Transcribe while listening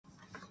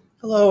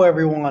Hello,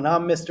 everyone.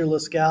 I'm Mr.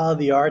 Lascala,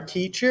 the art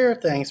teacher.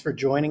 Thanks for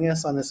joining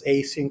us on this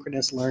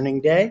asynchronous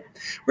learning day.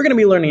 We're going to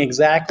be learning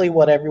exactly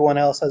what everyone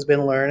else has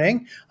been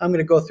learning. I'm going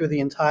to go through the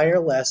entire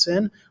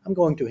lesson. I'm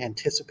going to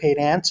anticipate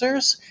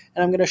answers,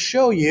 and I'm going to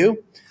show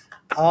you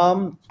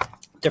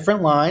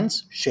different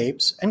lines,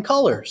 shapes, and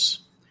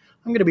colors.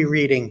 I'm going to be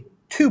reading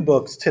two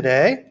books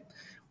today,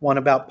 one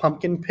about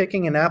pumpkin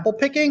picking and apple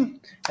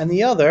picking, and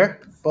the other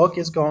book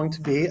is going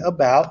to be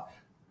about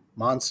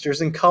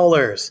monsters and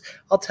colors.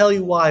 I'll tell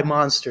you why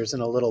monsters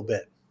in a little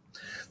bit.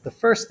 The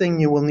first thing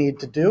you will need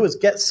to do is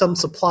get some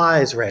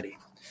supplies ready.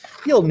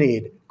 You'll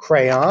need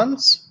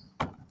crayons,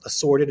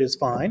 assorted is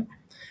fine,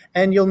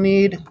 and you'll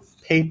need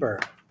paper.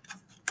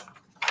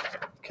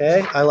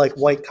 Okay, I like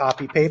white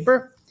copy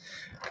paper.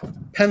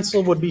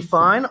 Pencil would be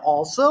fine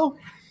also.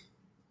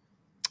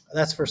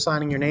 That's for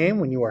signing your name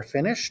when you are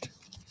finished,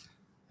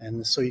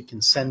 and so you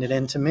can send it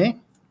in to me.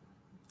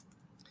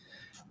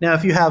 Now,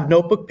 if you have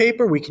notebook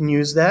paper, we can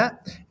use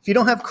that. If you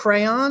don't have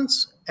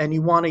crayons and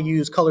you want to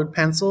use colored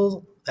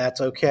pencils, that's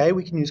okay.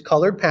 We can use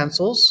colored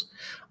pencils.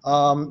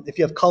 If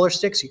you have color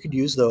sticks, you could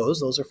use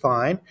those. Those are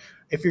fine.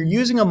 If you're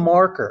using a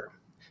marker,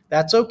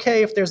 that's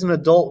okay if there's an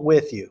adult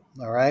with you,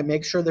 all right?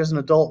 Make sure there's an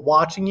adult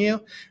watching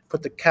you.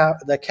 Put the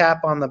cap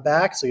on the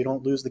back so you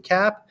don't lose the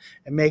cap,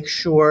 and make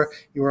sure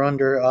you're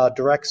under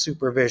direct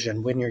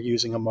supervision when you're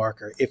using a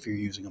marker, if you're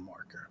using a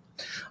marker.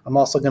 I'm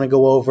also going to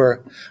go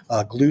over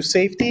glue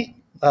safety.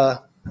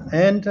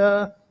 And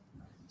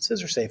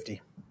scissor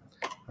safety.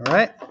 All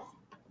right.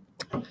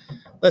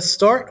 Let's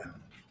start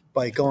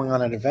by going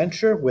on an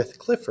adventure with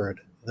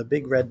Clifford, the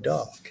big red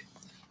dog.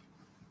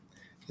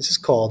 This is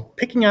called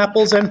Picking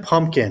Apples and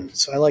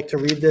Pumpkins. I like to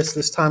read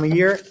this time of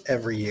year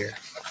every year.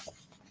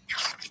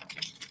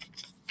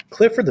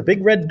 Clifford, the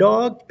big red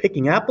dog,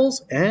 picking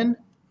apples and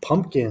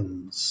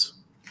pumpkins.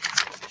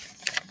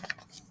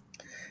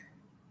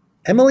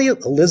 Emily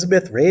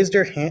Elizabeth raised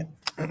her hand.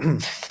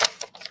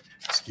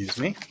 Excuse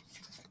me.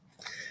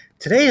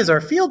 Today is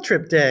our field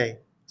trip day,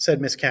 said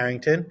Miss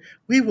Carrington.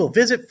 We will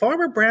visit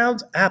Farmer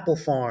Brown's apple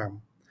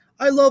farm.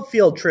 I love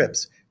field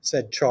trips,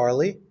 said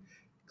Charlie.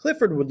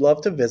 Clifford would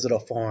love to visit a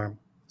farm,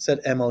 said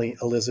Emily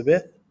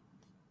Elizabeth.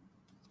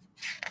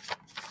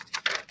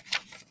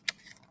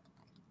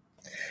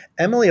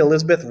 Emily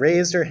Elizabeth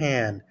raised her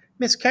hand.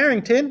 Miss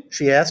Carrington,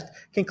 she asked,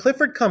 can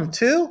Clifford come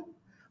too?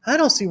 I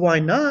don't see why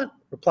not,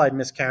 replied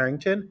Miss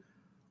Carrington.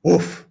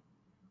 Woof,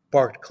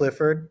 barked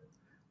Clifford.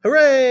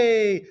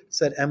 Hooray,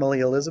 said Emily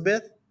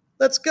Elizabeth.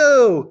 Let's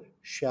go,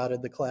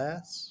 shouted the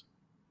class.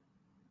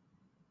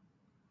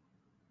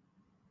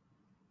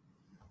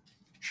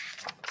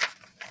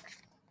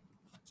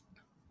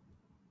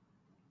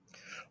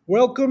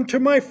 Welcome to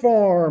my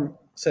farm,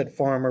 said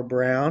Farmer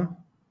Brown.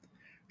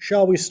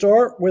 Shall we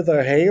start with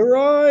a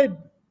hayride?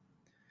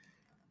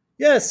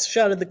 Yes,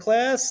 shouted the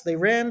class. They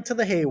ran to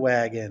the hay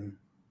wagon.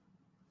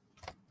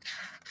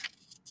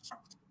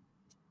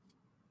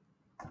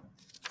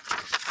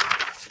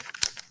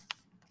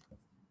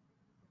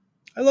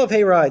 I love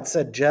hay rides,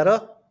 said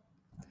Jetta.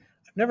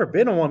 I've never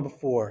been on one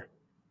before,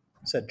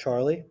 said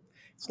Charlie.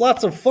 It's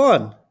lots of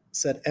fun,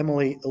 said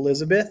Emily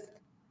Elizabeth.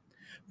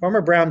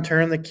 Farmer Brown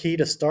turned the key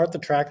to start the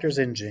tractor's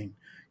engine.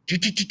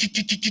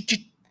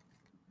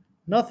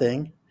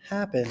 Nothing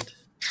happened.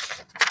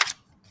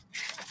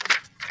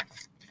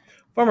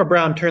 Farmer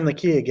Brown turned the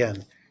key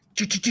again.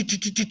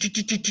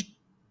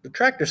 The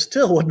tractor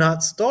still would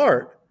not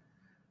start.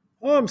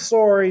 I'm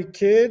sorry,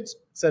 kids,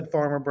 said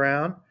Farmer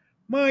Brown.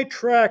 My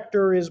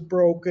tractor is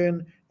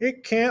broken.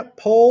 It can't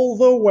pull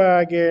the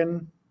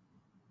wagon.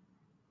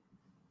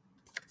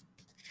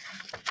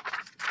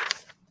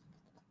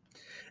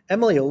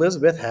 Emily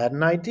Elizabeth had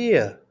an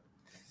idea.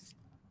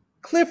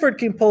 Clifford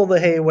can pull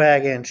the hay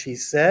wagon, she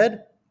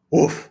said.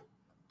 Woof,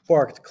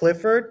 barked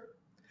Clifford.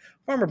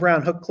 Farmer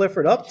Brown hooked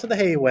Clifford up to the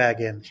hay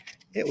wagon.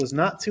 It was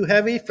not too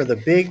heavy for the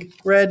big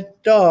red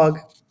dog.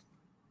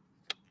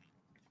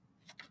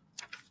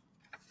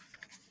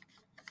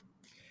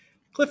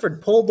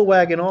 Clifford pulled the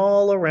wagon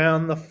all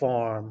around the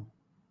farm.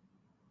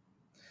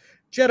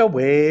 Jetta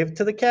waved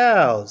to the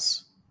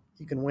cows.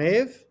 You can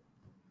wave,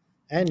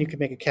 and you can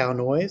make a cow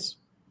noise.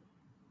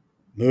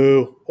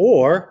 Moo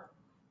or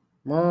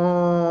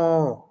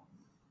moo.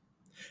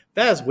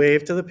 Vaz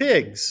waved to the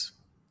pigs.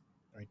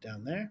 Right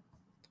down there.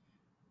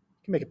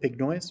 You can make a pig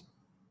noise.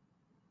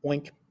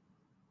 Oink.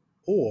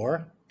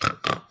 Or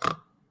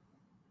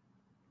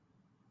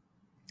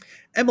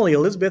Emily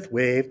Elizabeth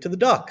waved to the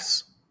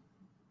ducks.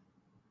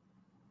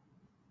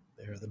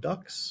 There are the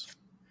ducks.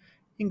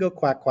 You can go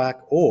quack, quack,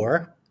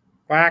 or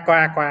quack,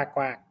 quack, quack,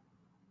 quack.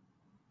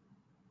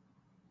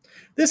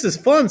 This is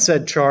fun,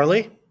 said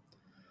Charlie.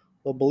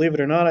 Well, believe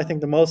it or not, I think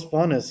the most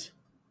fun is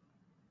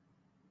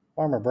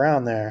Farmer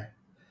Brown there.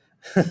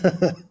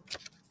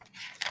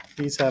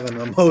 He's having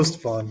the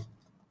most fun.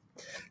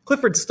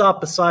 Clifford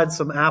stopped beside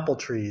some apple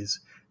trees.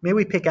 May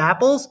we pick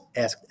apples?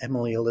 Asked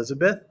Emily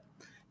Elizabeth.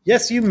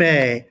 Yes, you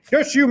may.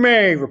 Yes, you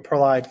may,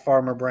 replied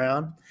Farmer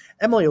Brown.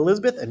 Emily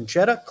Elizabeth and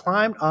Jetta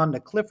climbed onto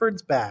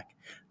Clifford's back.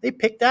 They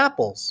picked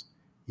apples.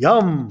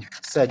 Yum,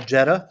 said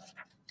Jetta.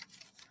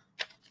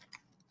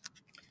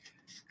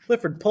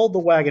 Clifford pulled the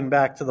wagon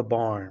back to the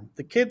barn.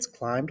 The kids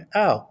climbed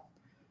out.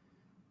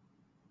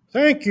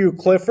 "Thank you,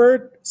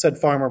 Clifford," said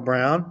Farmer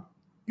Brown.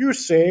 "You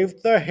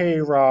saved the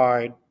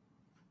hayride."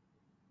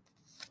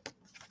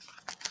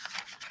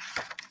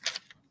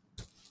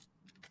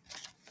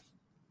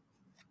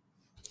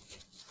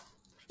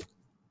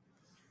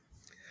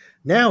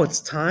 "Now it's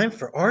time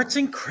for arts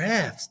and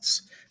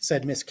crafts,"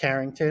 said Miss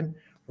Carrington.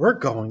 "We're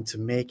going to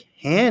make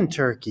hand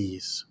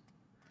turkeys."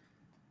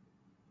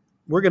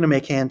 We're going to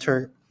make hand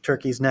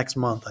turkeys next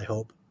month, I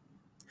hope.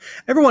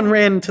 Everyone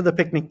ran to the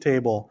picnic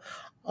table.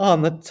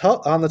 On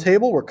the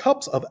table were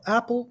cups of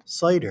apple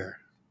cider.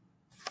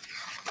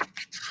 The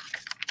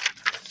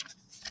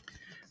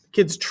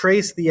kids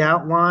traced the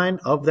outline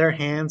of their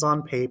hands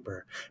on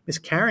paper. Miss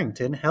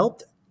Carrington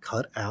helped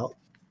cut out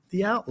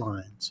the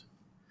outlines.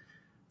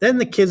 Then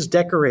the kids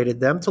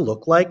decorated them to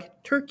look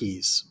like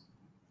turkeys.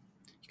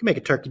 You can make a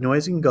turkey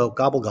noise. You can go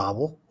gobble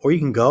gobble, or you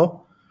can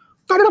go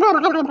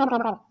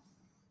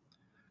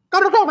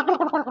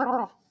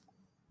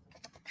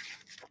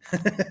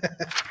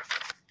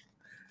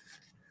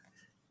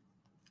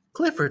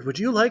 "Clifford, would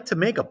you like to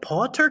make a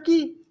paw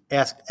turkey?"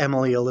 asked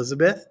Emily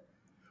Elizabeth.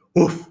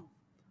 "Oof,"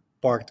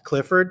 barked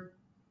Clifford.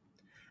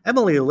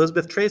 Emily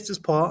Elizabeth traced his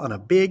paw on a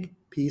big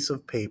piece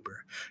of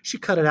paper. She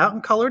cut it out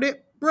and colored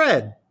it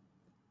red.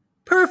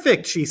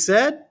 "Perfect," she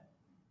said.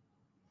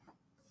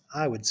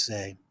 I would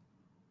say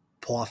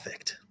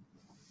perfect.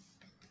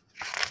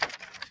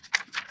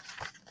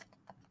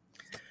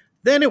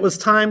 Then it was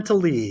time to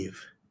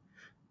leave.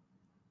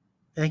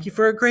 "Thank you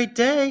for a great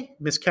day,"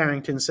 Miss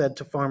Carrington said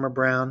to Farmer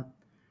Brown.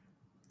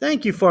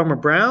 "Thank you, Farmer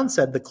Brown,"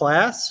 said the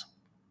class.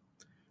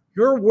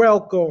 "You're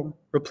welcome,"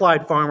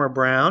 replied Farmer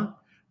Brown.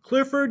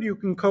 "Clifford, you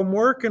can come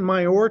work in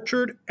my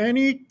orchard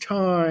any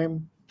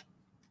time."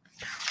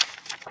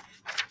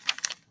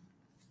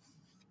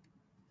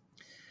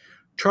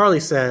 Charlie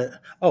said,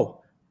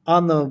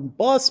 on the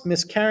bus,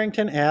 Miss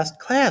Carrington asked,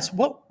 "Class,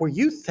 what were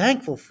you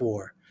thankful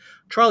for?"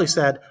 Charlie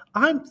said,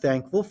 "I'm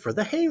thankful for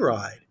the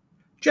hayride."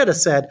 Jetta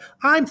said,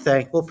 "I'm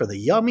thankful for the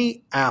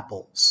yummy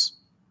apples."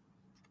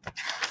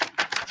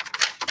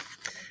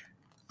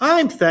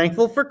 "I'm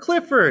thankful for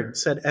Clifford,"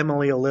 said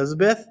Emily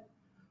Elizabeth.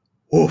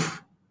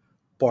 "Oof,"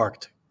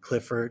 barked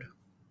Clifford.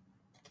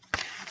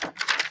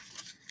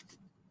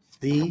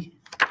 The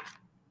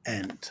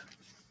end.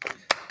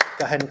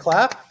 Go ahead and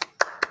clap.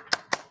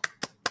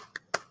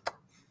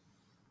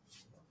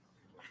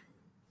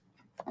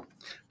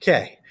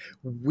 Okay,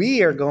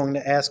 I'm going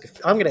to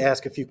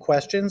ask a few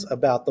questions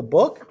about the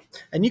book,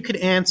 and you could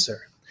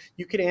answer.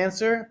 You could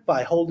answer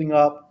by holding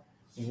up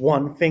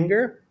one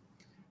finger,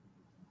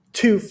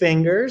 two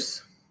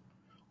fingers,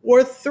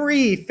 or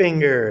three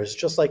fingers,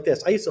 just like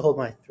this. I used to hold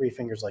my three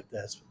fingers like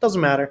this.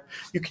 Doesn't matter.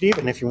 You could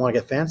even, if you want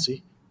to get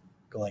fancy,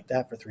 go like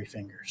that for three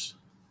fingers.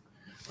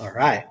 All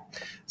right.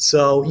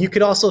 So you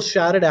could also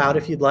shout it out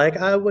if you'd like.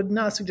 I would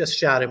not suggest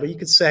shouting, but you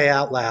could say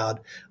out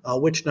loud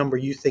which number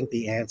you think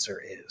the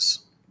answer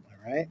is.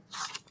 All right.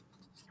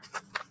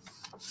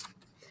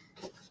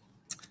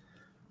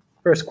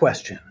 First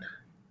question.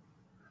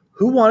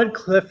 Who wanted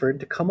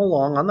Clifford to come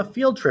along on the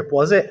field trip?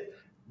 Was it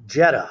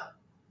Jetta,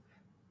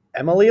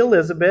 Emily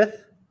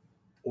Elizabeth,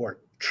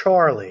 or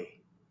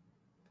Charlie?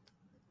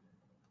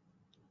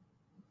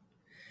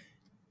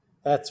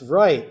 That's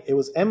right. It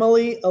was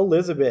Emily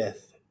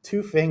Elizabeth.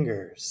 Two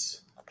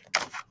fingers.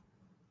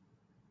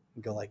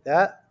 You go like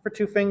that for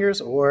two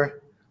fingers,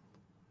 or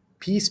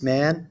peace,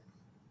 man.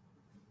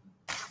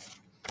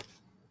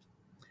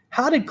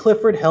 How did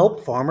Clifford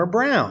help Farmer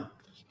Brown?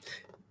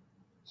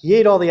 He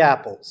ate all the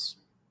apples.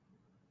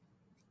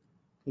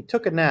 He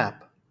took a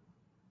nap.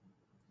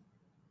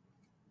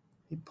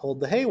 He pulled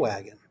the hay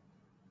wagon.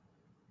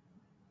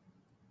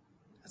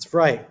 That's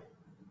right.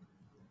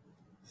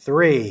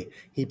 3.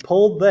 He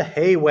pulled the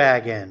hay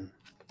wagon.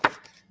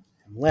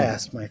 And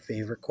last, my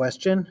favorite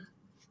question.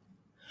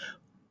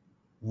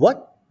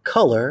 What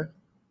color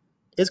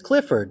is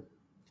Clifford?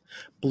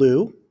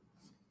 Blue,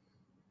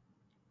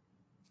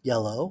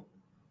 yellow,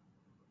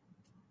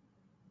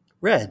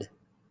 red.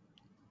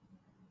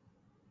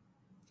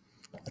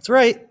 That's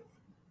right.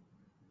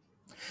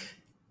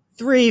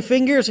 3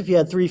 fingers. If you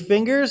had 3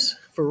 fingers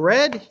for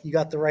red, you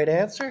got the right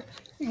answer.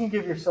 You can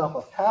give yourself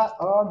a pat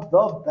on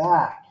the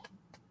back.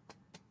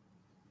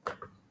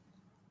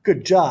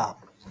 Good job.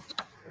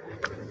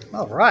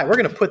 All right, we're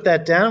going to put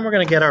that down. We're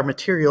going to get our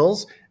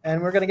materials,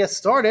 and we're going to get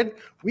started.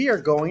 We are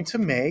going to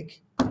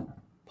make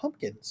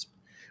pumpkins.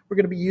 We're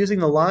going to be using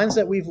the lines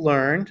that we've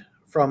learned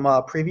from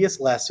previous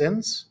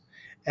lessons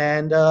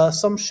and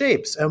some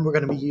shapes, and we're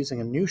going to be using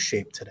a new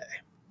shape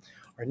today.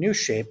 Our new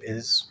shape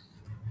is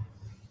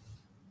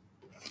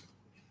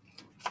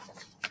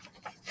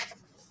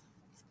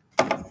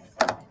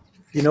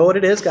if you know what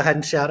it is, go ahead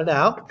and shout it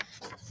out.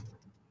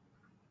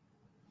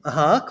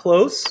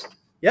 Close.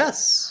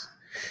 Yes.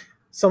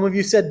 Some of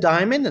you said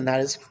diamond, and that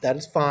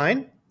is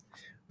fine.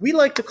 We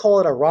like to call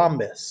it a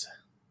rhombus.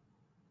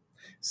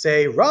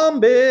 Say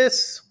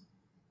rhombus.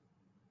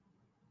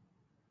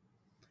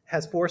 It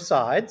has 4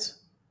 sides.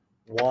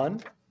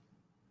 1,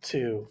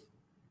 2,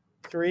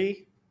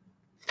 3,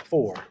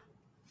 4.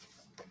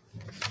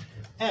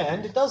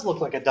 And it does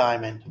look like a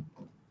diamond.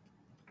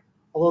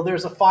 Although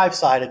there's a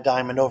 5-sided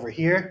diamond over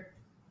here.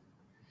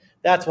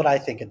 That's what I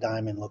think a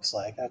diamond looks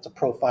like. That's a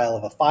profile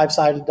of a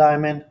 5-sided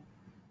diamond.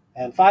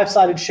 And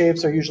 5-sided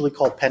shapes are usually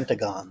called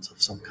pentagons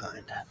of some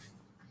kind.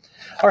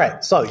 All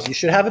right, so you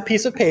should have a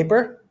piece of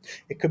paper.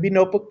 It could be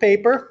notebook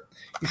paper.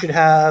 You should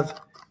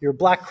have your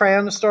black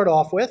crayon to start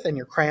off with and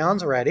your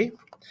crayons ready.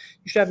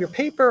 You should have your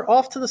paper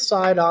off to the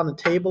side on the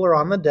table or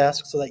on the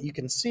desk so that you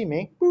can see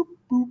me boop,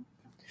 boop,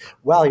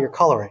 while you're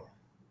coloring.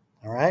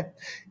 All right?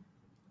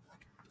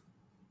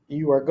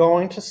 You are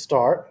going to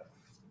start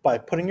by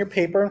putting your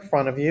paper in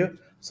front of you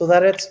so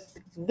that it's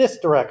this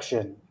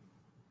direction.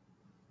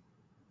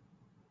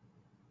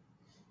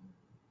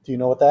 Do you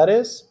know what that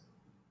is?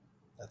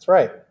 That's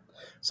right.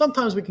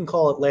 Sometimes we can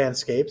call it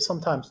landscape.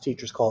 Sometimes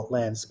teachers call it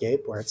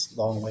landscape, where it's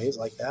long ways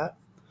like that.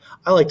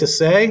 I like to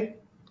say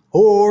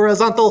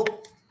horizontal.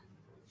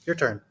 Your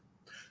turn.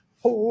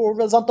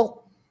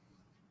 Horizontal.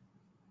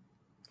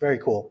 Very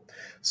cool.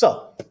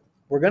 So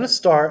we're going to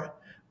start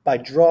by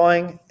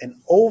drawing an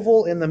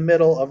oval in the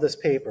middle of this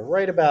paper,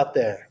 right about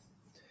there.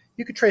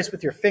 You could trace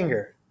with your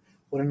finger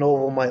what an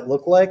oval might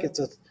look like. It's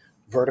a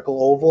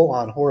vertical oval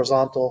on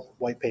horizontal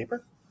white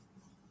paper.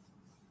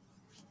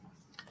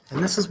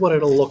 And this is what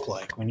it'll look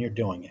like when you're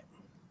doing it.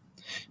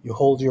 You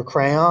hold your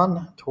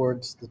crayon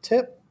towards the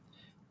tip.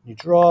 You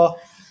draw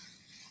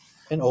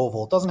an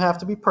oval. It doesn't have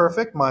to be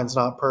perfect. Mine's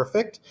not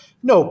perfect.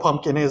 No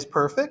pumpkin is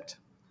perfect.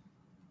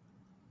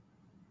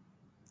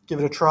 Give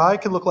it a try.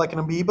 It could look like an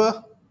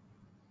amoeba.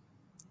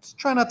 Just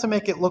try not to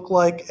make it look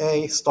like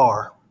a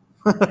star.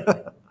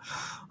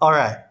 All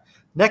right.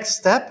 Next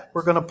step,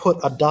 we're going to put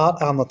a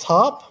dot on the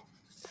top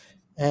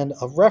and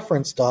a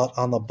reference dot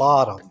on the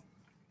bottom.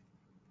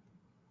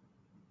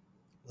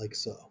 Like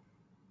so.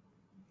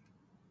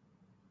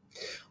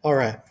 All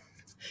right.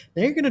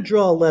 Now you're going to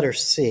draw a letter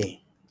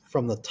C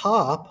from the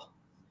top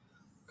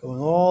going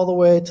all the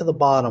way to the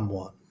bottom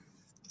one.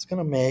 It's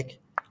going to make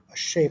a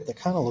shape that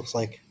kind of looks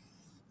like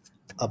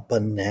a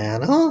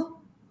banana.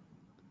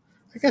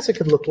 I guess it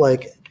could look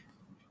like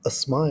a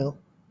smile.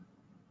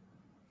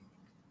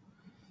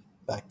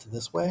 Back to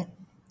this way.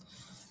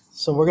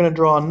 So we're going to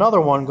draw another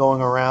one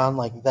going around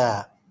like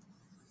that.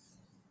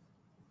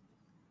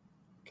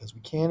 Because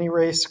we can't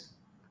erase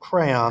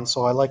crayon,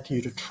 so I like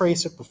you to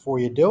trace it before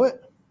you do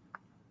it.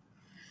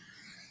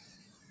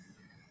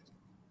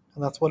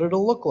 And that's what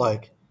it'll look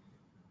like.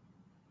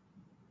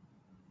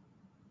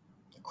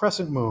 A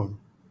crescent moon.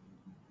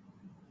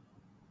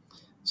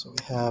 So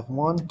we have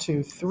 1,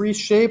 2, 3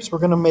 shapes. We're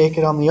going to make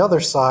it on the other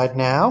side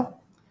now.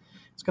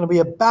 It's going to be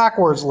a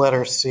backwards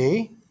letter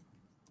C.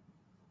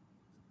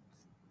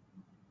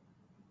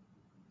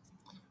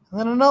 And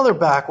then another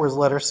backwards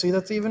letter C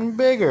that's even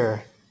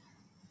bigger.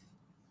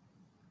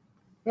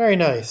 Very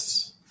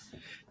nice.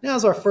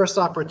 Now's our first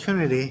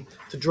opportunity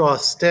to draw a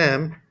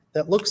stem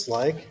that looks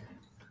like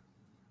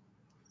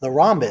the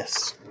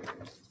rhombus.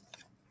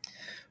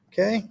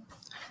 Okay,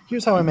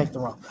 here's how I make the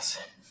rhombus.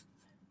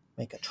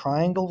 Make a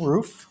triangle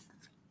roof.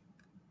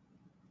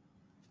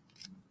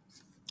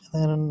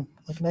 And then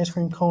like an ice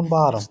cream cone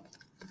bottom.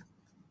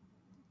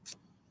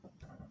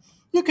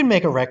 You can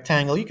make a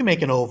rectangle. You can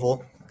make an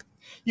oval.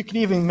 You can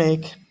even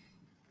make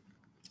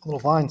a little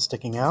vine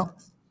sticking out.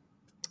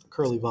 A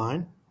curly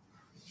vine.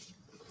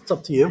 It's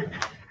up to you.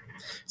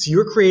 It's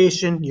your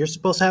creation. You're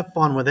supposed to have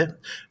fun with it.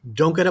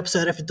 Don't get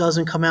upset if it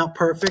doesn't come out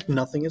perfect.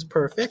 Nothing is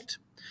perfect.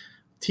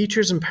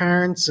 Teachers and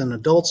parents and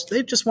adults,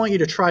 they just want you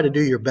to try to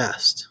do your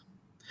best.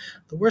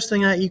 The worst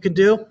thing that you could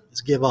do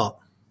is give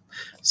up.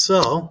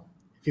 So,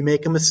 if you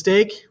make a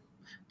mistake,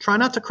 try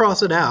not to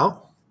cross it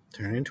out.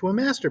 Turn it into a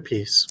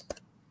masterpiece.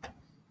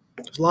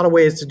 There's a lot of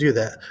ways to do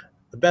that.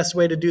 The best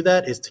way to do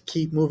that is to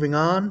keep moving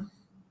on.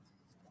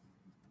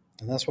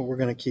 And that's what we're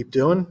going to keep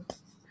doing.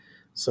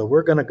 So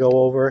we're going to go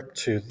over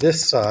to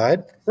this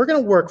side. We're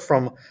going to work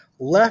from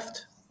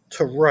left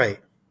to right,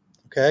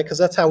 okay? Because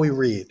that's how we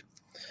read.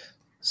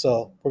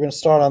 So we're going to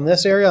start on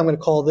this area. I'm going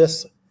to call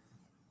this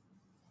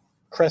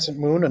crescent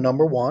moon a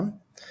number 1.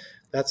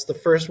 That's the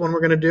first one we're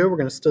going to do. We're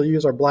going to still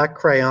use our black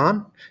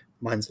crayon.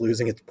 Mine's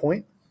losing its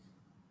point.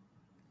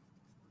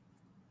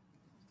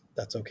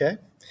 That's okay.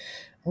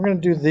 We're going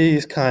to do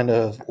these kind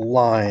of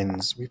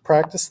lines. We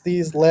practiced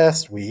these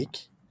last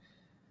week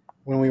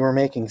when we were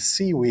making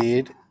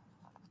seaweed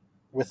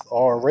with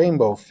our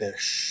rainbow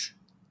fish.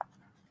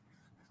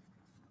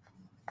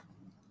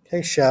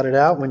 Okay, shout it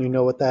out when you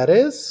know what that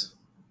is.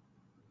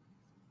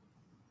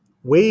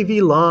 Wavy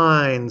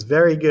lines,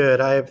 very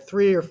good. I have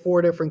 3 or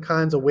 4 different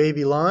kinds of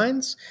wavy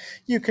lines.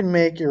 You can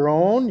make your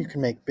own. You can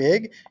make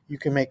big. You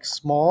can make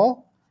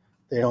small.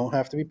 They don't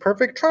have to be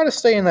perfect. Try to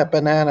stay in that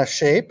banana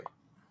shape.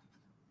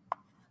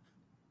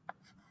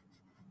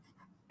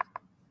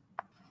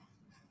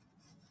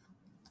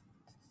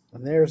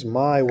 And there's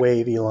my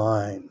wavy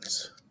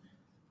lines.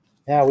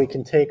 Now we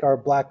can take our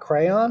black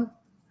crayon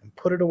and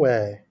put it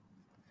away.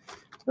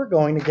 We're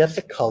going to get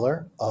the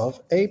color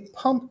of a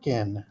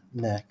pumpkin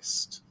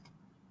next.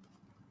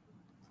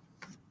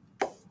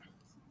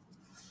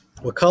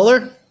 What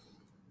color?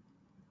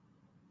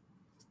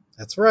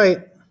 That's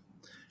right,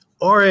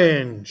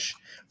 orange.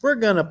 We're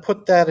going to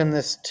put that in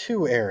this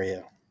 2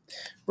 area.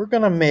 We're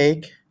going to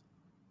make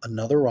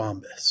another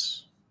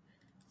rhombus.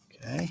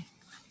 Okay.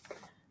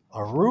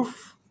 Our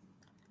roof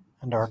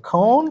and our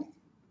cone,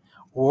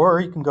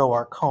 or you can go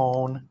our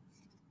cone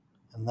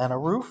and then a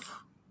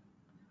roof,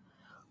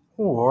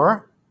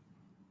 or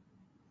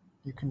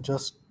you can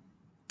just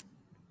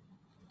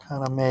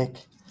kind of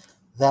make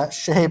that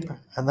shape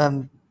and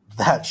then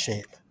that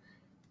shape.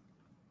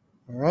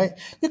 All right.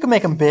 You can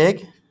make them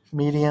big,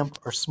 medium,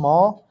 or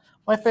small.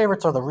 My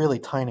favorites are the really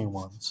tiny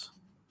ones.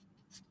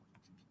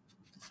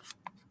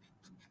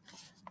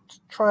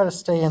 Try to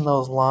stay in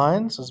those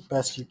lines as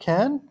best you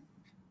can.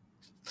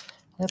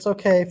 It's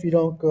okay if you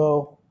don't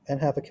go and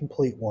have a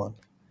complete one.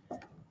 It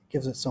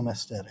gives it some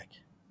aesthetic.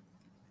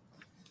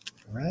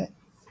 All right.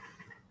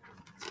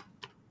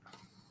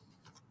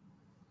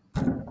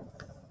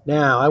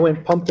 Now, I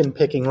went pumpkin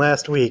picking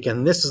last week,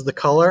 and this is the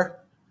color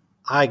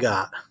I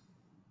got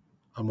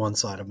on one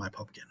side of my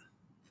pumpkin.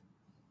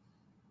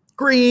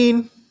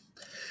 Green.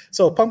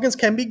 So pumpkins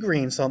can be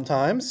green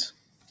sometimes.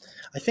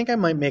 I think I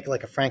might make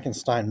like a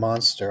Frankenstein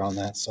monster on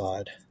that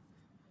side.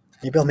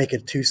 Maybe I'll make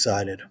it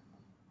 2-sided.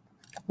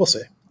 We'll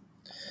see.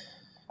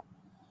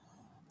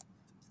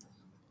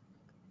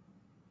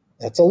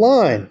 That's a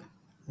line.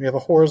 We have a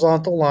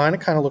horizontal line.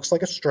 It kind of looks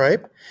like a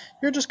stripe.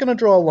 You're just going to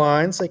draw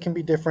lines. They can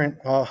be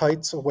different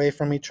heights away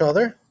from each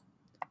other.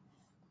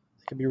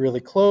 They can be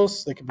really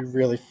close. They can be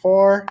really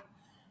far.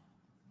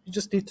 You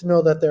just need to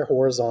know that they're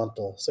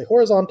horizontal. Say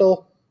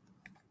horizontal.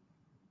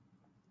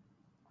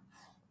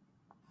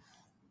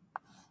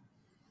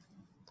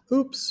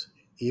 Oops.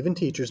 Even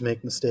teachers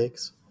make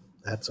mistakes.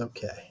 That's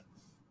okay.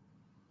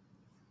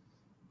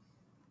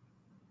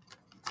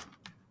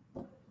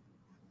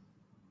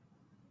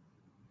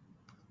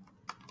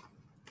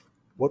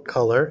 What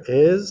color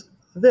is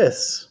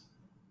this?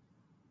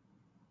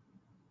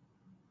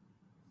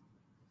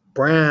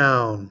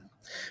 Brown.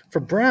 For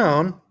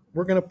brown,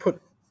 we're going to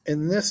put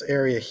in this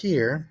area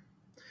here,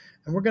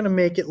 and we're going to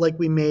make it like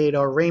we made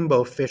our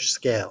rainbow fish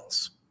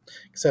scales,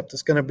 except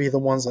it's going to be the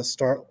ones that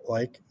start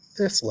like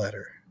this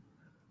letter.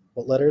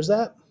 What letter is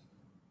that?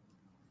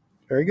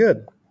 Very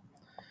good.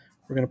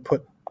 We're going to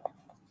put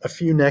a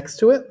few next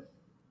to it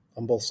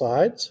on both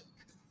sides,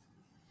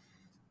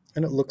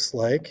 and it looks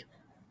like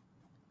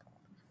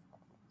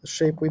the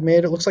shape we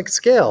made. It looks like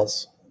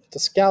scales. It's a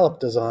scallop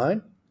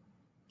design.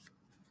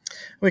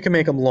 We can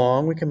make them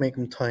long. We can make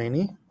them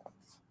tiny.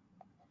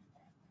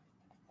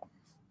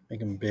 Make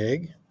them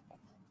big.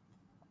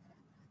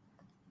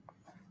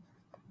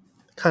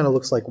 Kind of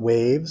looks like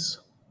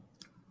waves.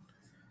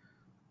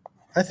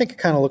 I think it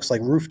kind of looks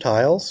like roof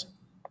tiles.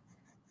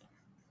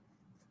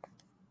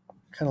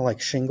 Kind of like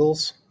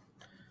shingles.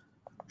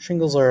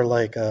 Shingles are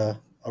like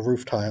a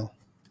roof tile.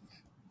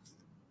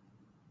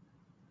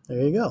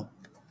 There you go.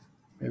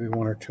 Maybe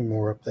 1 or 2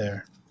 more up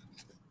there.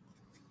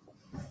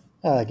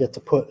 I get to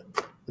put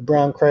the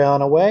brown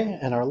crayon away,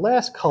 and our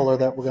last color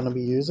that we're going to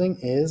be using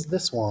is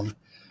this one.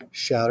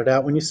 Shout it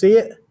out when you see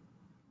it.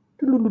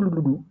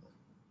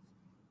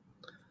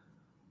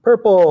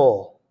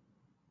 Purple.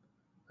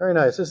 Very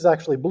nice. This is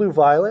actually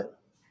blue-violet.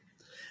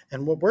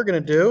 And what we're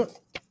going to do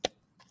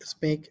is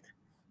make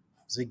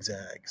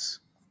zigzags.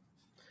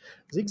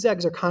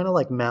 Zigzags are kind of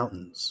like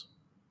mountains.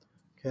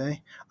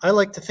 Okay? I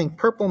like to think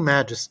purple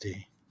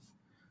majesty.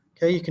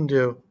 Okay, you can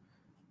do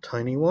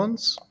tiny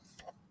ones,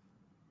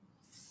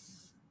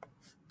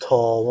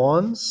 tall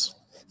ones,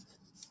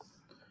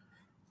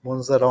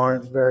 ones that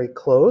aren't very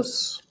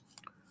close,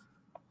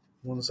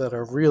 ones that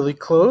are really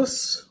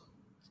close.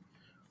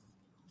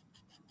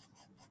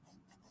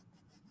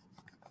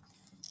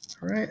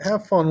 All right,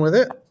 have fun with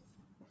it.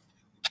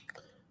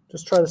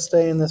 Just try to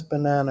stay in this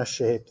banana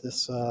shape,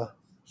 this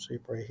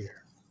shape right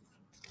here.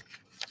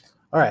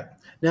 All right,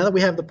 now that we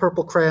have the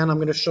purple crayon, I'm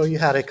going to show you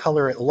how to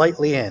color it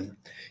lightly in.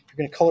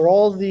 You're going to color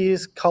all of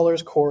these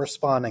colors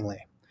correspondingly.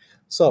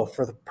 So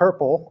for the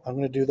purple, I'm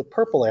going to do the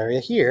purple area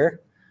here,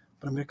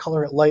 but I'm going to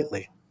color it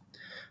lightly.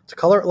 To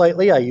color it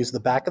lightly, I use the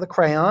back of the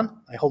crayon.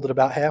 I hold it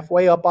about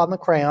halfway up on the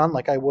crayon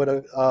like I would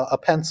a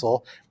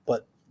pencil,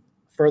 but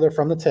further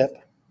from the tip.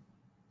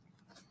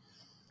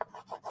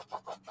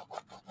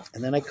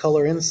 And then I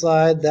color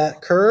inside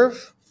that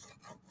curve.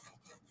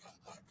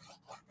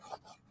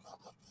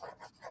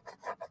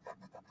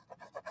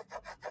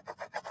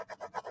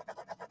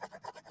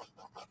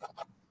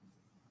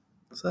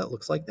 So that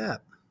looks like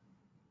that.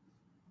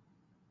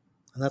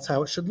 And that's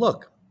how it should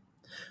look.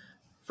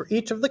 For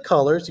each of the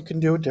colors, you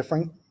can do a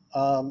different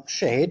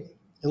shade.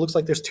 It looks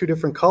like there's 2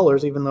 different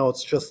colors, even though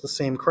it's just the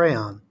same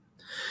crayon.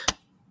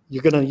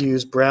 You're going to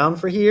use brown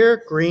for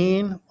here,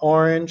 green,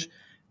 orange,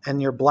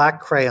 and your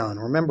black crayon.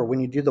 Remember, when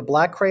you do the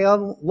black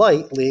crayon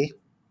lightly,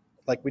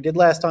 like we did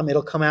last time,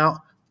 it'll come out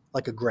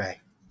like a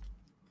gray.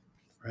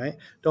 Right?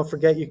 Don't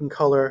forget you can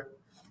color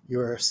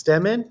your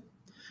stem in.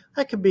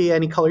 That could be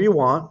any color you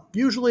want.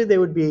 Usually they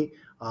would be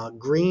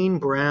green,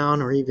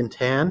 brown, or even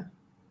tan.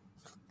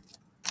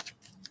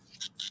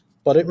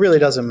 But it really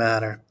doesn't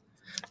matter.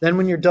 Then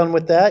when you're done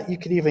with that, you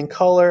could even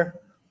color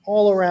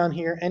all around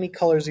here, any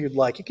colors you'd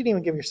like. You can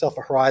even give yourself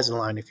a horizon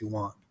line if you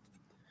want.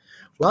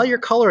 While you're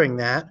coloring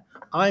that,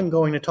 I'm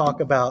going to talk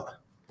about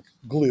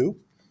glue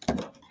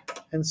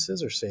and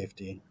scissor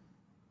safety.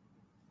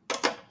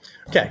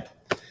 Okay.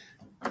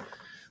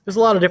 There's a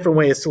lot of different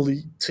ways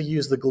to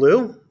use the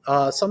glue.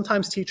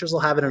 Sometimes teachers will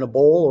have it in a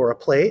bowl or a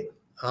plate.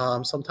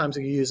 Sometimes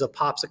you use a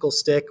popsicle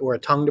stick or a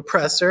tongue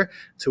depressor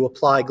to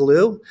apply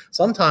glue.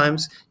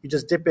 Sometimes you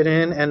just dip it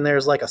in and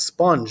there's like a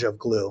sponge of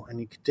glue and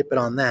you can dip it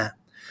on that.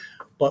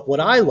 But what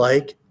I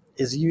like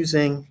is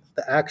using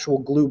the actual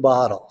glue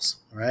bottles.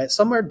 Right?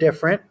 Some are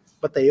different,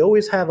 but they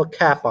always have a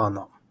cap on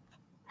them.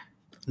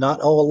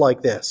 Not all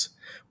like this.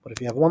 But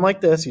if you have one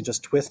like this, you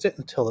just twist it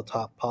until the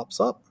top pops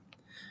up.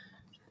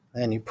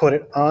 And you put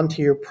it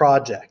onto your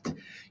project.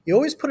 You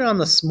always put it on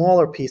the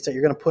smaller piece that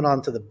you're going to put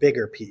onto the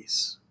bigger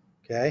piece.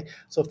 Okay?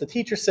 So if the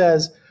teacher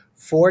says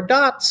 4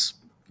 dots,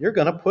 you're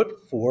going to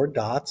put 4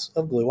 dots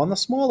of glue on the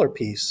smaller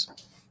piece.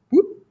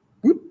 Whoop,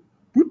 whoop,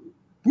 whoop,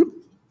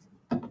 whoop.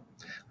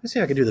 Let's see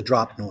if I can do the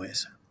drop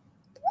noise.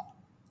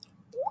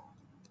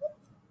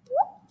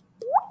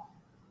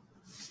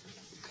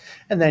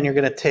 And then you're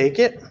going to take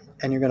it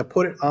and you're going to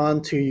put it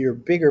onto your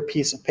bigger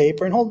piece of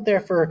paper and hold it there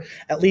for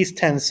at least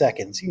 10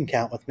 seconds. You can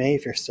count with me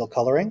if you're still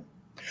coloring.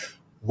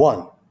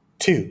 1,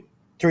 2,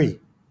 3,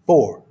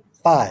 4,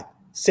 5,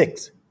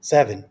 6,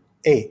 7,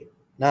 8,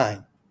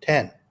 9,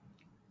 10.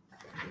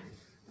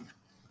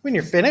 When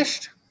you're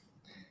finished,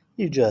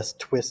 you just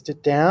twist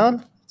it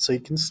down so you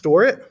can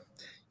store it.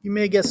 You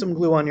may get some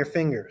glue on your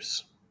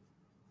fingers.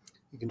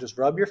 You can just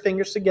rub your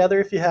fingers together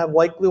if you have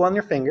white glue on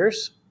your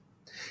fingers.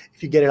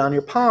 If you get it on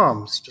your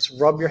palms, just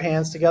rub your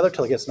hands together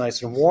till it gets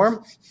nice and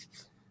warm.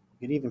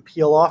 You can even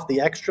peel off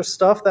the extra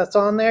stuff that's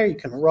on there. You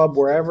can rub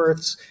wherever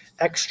it's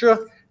extra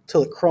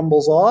till it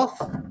crumbles off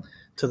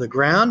to the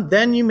ground.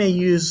 Then you may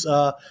use,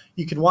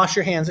 you can wash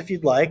your hands if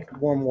you'd like,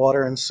 warm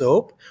water and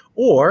soap,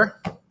 or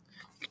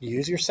you can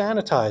use your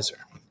sanitizer.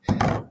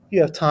 If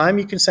you have time,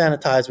 you can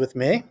sanitize with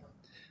me.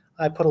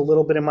 I put a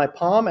little bit in my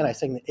palm and I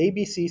sing the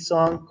ABC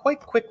song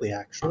quite quickly,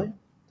 actually.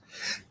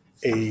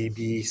 A,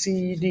 B,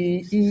 C,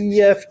 D,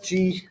 E, F,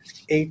 G,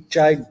 H,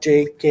 I,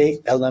 J, K,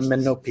 L, M,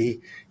 N, O,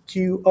 P,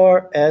 Q,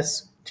 R,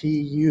 S, T,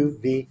 U,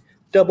 V,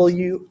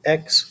 W,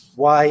 X,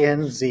 Y,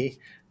 and Z.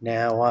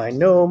 Now I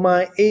know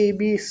my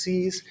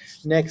ABCs.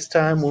 Next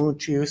time,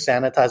 won't you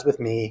sanitize with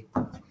me?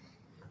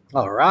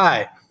 All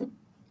right.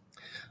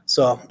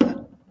 So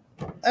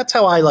that's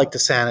how I like to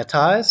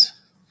sanitize.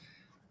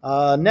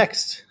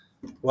 Next,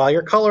 while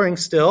you're coloring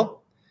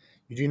still,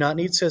 you do not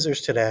need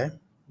scissors today.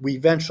 We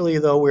eventually,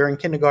 though we're in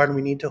kindergarten,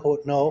 we need to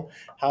know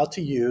how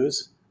to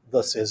use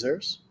the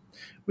scissors.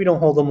 We don't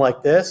hold them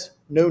like this.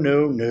 No,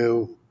 no,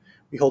 no.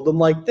 We hold them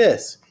like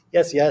this.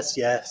 Yes, yes,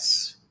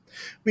 yes.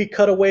 We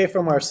cut away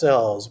from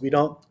ourselves. We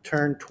don't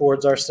turn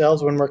towards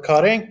ourselves when we're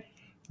cutting.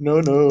 No,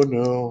 no,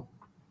 no.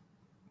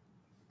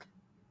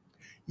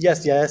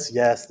 Yes, yes,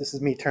 yes. This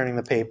is me turning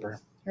the paper.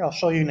 Here, I'll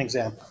show you an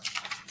example.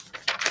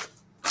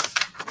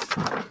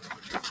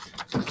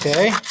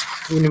 Okay,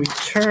 when we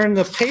turn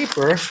the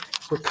paper,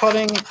 we're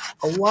cutting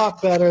a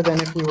lot better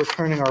than if we were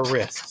turning our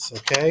wrists,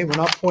 okay? We're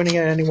not pointing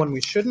at anyone we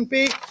shouldn't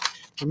be.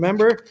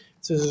 Remember,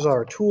 scissors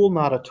are a tool,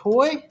 not a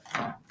toy.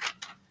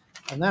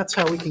 And that's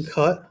how we can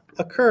cut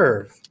a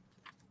curve.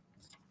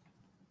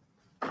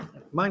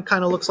 Mine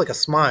kind of looks like a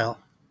smile.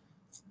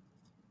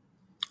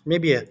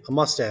 Maybe a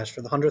mustache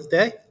for the 100th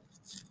day.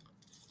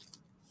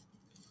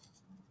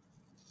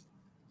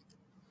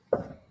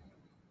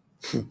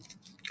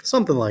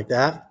 Something like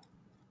that.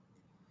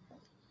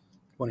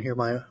 Want to hear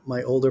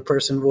my older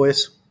person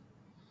voice?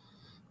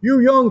 You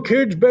young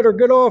kids better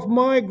get off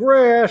my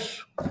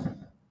grass.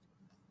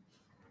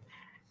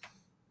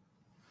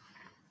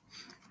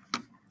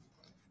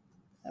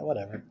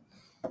 Whatever.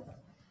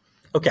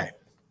 Okay,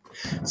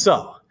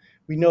 so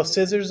we know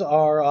scissors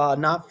are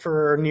not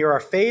for near our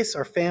face,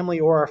 our family,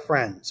 or our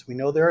friends. We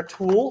know they're a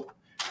tool,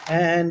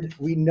 and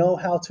we know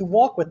how to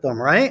walk with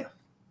them, right?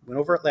 Went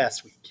over it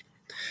last week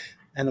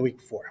and the week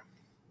before.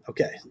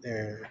 Okay,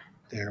 there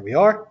we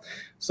are.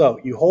 So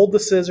you hold the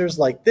scissors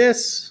like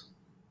this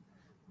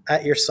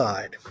at your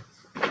side.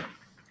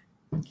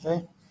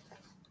 Okay?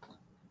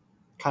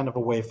 Kind of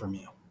away from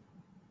you.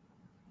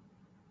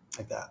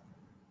 Like that.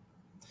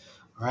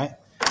 All right?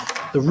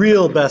 The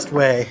real best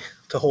way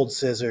to hold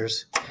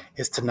scissors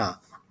is to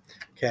not.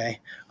 Okay?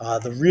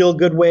 The real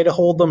good way to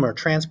hold them or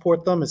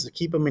transport them is to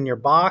keep them in your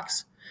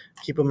box,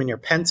 keep them in your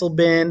pencil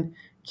bin,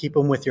 keep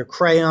them with your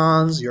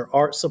crayons, your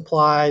art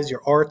supplies,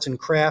 your arts and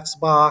crafts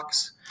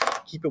box.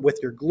 Keep it with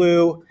your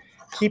glue.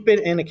 Keep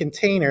it in a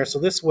container so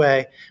this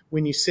way,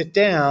 when you sit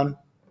down,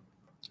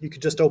 you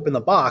could just open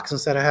the box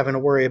instead of having to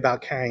worry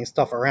about carrying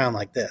stuff around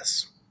like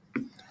this.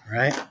 All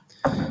right?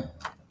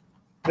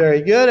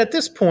 Very good. At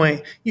this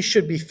point, you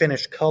should be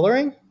finished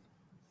coloring.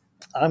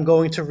 I'm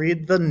going to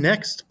read the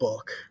next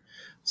book.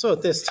 So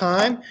at this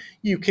time,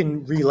 you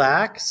can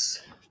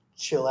relax,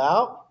 chill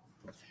out,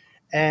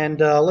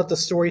 and let the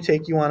story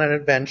take you on an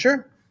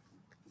adventure.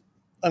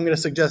 I'm going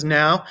to suggest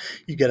now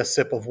you get a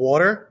sip of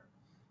water,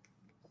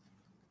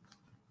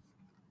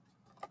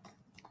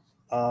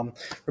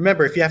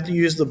 Remember, if you have to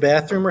use the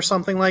bathroom or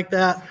something like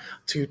that,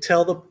 to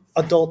tell the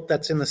adult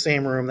that's in the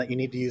same room that you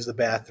need to use the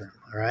bathroom,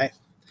 all right?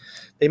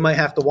 They might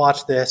have to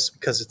watch this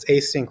because it's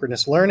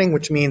asynchronous learning,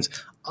 which means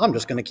I'm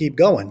just going to keep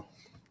going.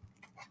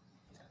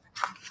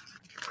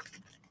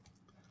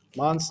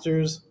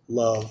 Monsters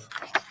love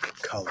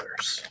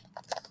colors.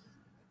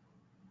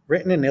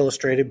 Written and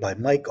illustrated by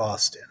Mike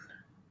Austin.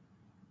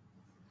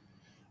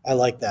 I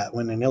like that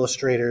when an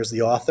illustrator is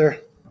the author.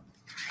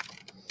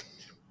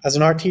 As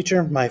an art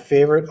teacher, my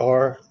favorite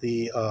are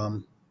the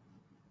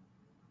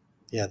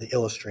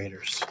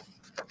illustrators.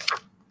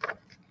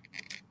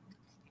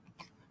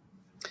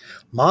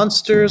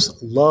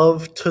 Monsters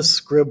love to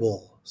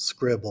scribble,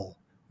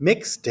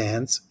 mix,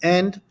 dance,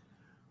 and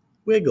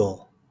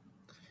wiggle.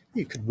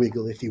 You could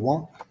wiggle if you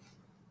want.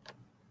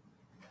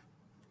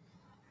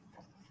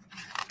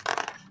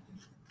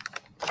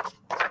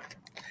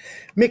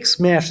 Mix,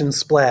 smash, and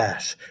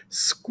splash.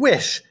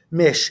 Squish,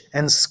 mish,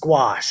 and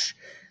squash.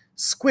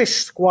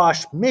 Squish,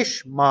 squash,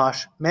 mish,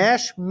 mosh,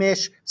 mash,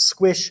 mish,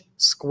 squish,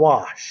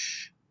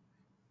 squash.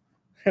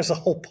 There's a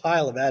whole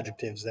pile of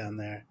adjectives down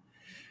there.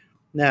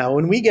 Now,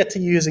 when we get to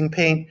using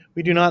paint,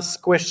 we do not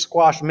squish,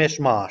 squash, mish,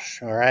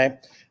 mosh, all right?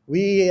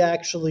 We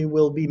actually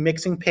will be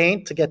mixing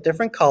paint to get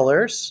different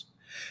colors,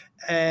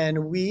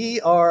 and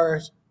we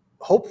are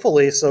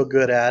hopefully so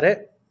good at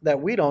it that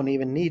we don't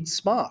even need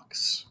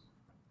smocks,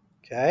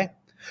 okay?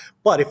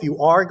 But if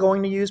you are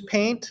going to use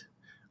paint,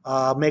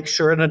 make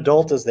sure an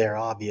adult is there,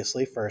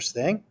 obviously, first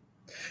thing.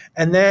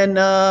 And then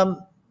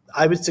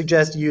I would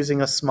suggest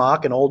using a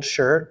smock, an old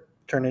shirt,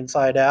 turn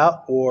inside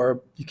out,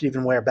 or you could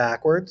even wear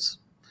backwards.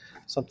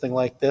 Something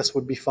like this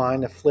would be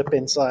fine to flip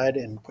inside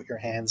and put your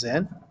hands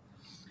in.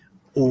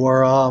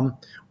 Or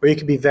you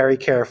could be very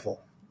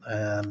careful.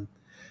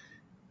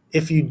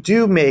 If you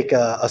do make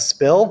a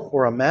spill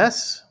or a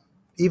mess,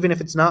 even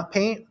if it's not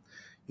paint,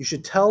 you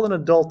should tell an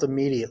adult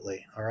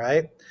immediately, all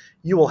right?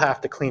 You will have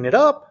to clean it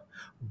up,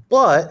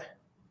 but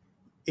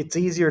it's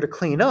easier to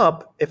clean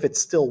up if it's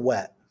still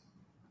wet,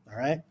 all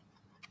right?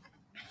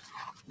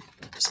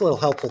 Just a little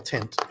helpful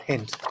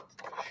hint.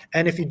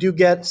 And if you do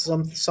get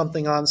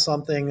something on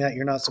something that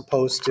you're not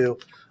supposed to,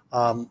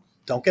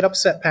 don't get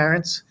upset,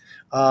 parents.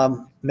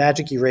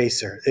 Magic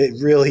eraser.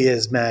 It really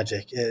is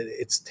magic.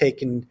 It's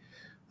taken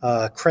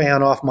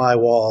crayon off my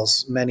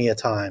walls many a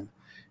time.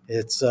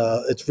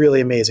 It's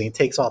really amazing. It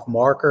takes off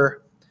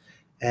marker,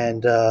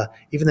 and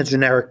even the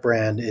generic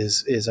brand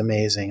is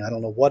amazing. I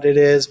don't know what it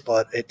is,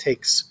 but it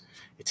takes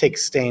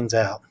stains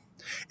out.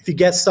 If you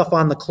get stuff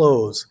on the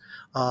clothes,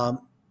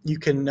 you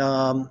can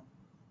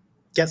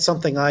get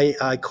something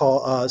I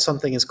call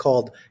something is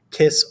called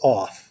Kiss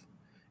Off.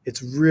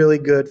 It's really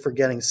good for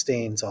getting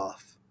stains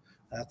off.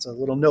 That's a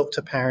little note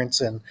to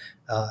parents and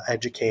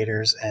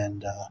educators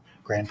and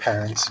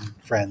grandparents and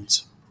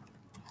friends.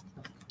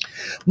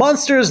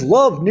 Monsters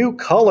love new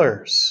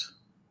colors.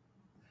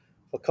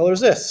 What color is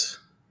this?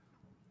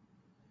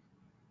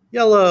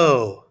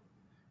 Yellow.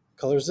 What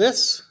color is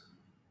this?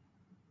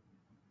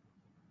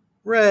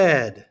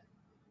 Red.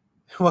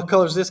 What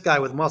color is this guy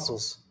with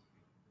muscles?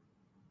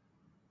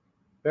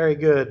 Very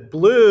good.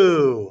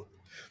 Blue.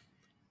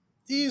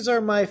 These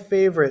are my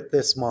favorite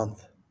this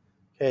month.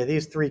 Okay,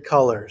 these three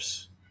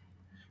colors.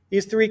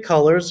 These three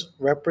colors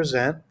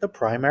represent the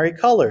primary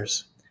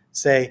colors.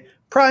 Say,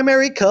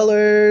 primary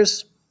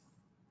colors.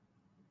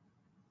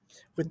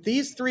 With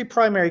these three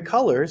primary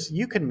colors,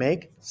 you can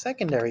make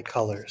secondary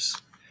colors.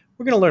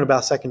 We're going to learn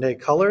about secondary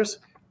colors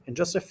in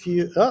just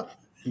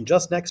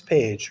next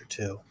page or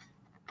two.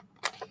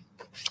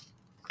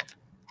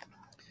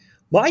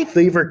 My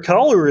favorite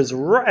color is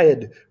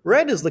red.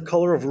 Red is the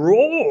color of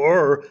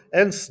roar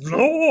and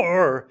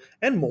snore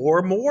and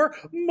more.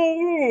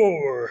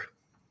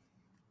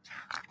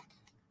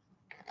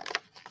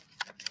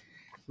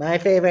 My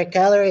favorite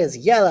color is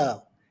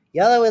yellow.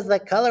 Yellow is the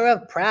color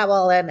of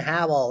prowl and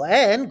howl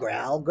and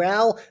growl,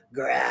 growl,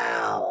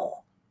 growl.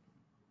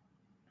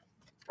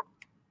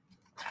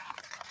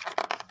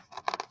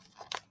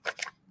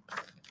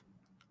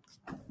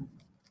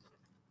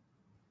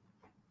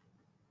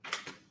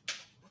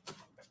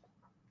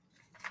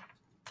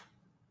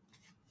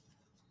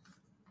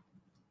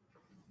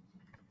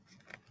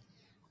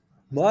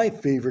 My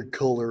favorite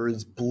color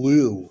is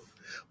blue.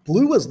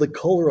 Blue is the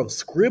color of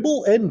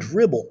scribble and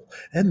dribble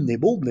and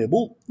nibble,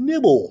 nibble,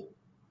 nibble.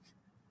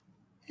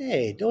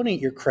 Hey, don't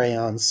eat your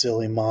crayon,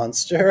 silly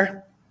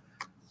monster.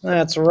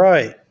 That's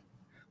right.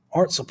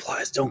 Art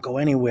supplies don't go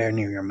anywhere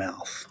near your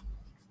mouth.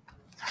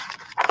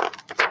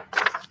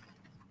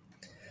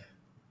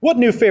 What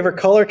new favorite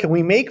color can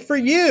we make for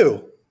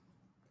you?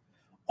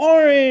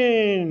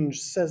 Orange,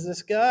 says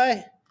this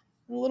guy.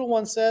 The little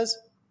one says,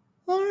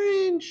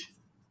 orange.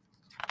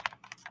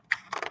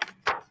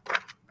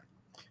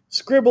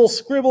 Scribble,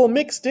 scribble,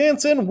 mix,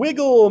 dance, and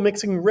wiggle.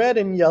 Mixing red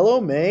and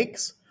yellow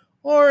makes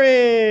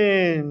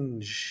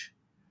orange.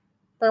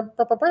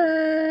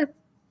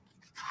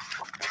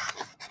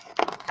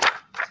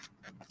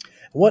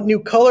 What new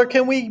color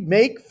can we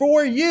make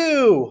for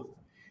you?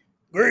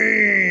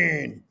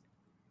 Green.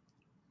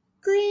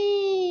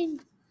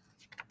 Green.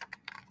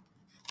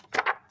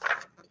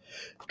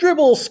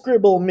 Dribble,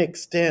 scribble,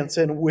 mix, dance,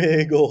 and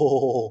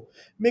wiggle.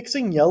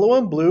 Mixing yellow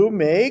and blue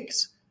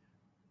makes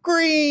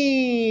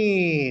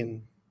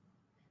green.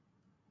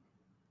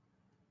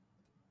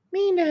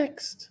 Me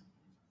next.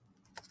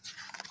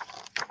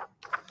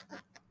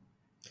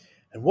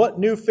 And what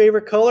new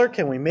favorite color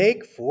can we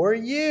make for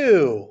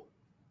you?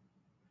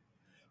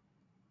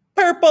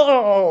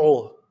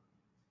 Purple!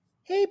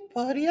 Hey,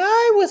 buddy,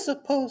 I was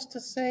supposed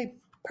to say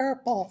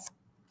purple.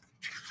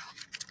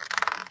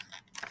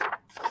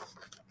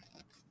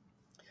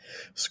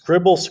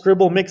 Scribble,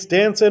 scribble, mix,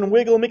 dance, and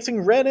wiggle.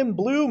 Mixing red and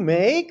blue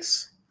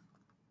makes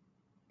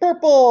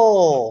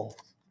purple.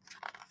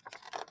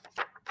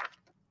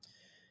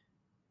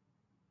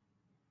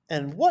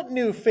 And what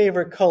new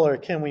favorite color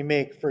can we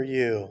make for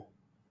you?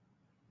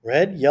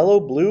 Red, yellow,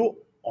 blue,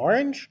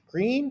 orange,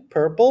 green,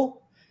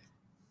 purple?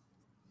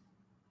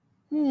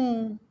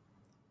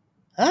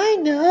 I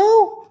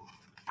know.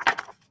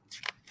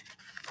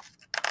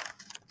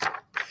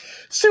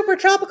 Super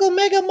Tropical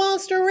Mega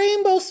Monster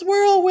Rainbow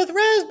Swirl with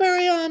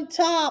raspberry on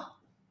top.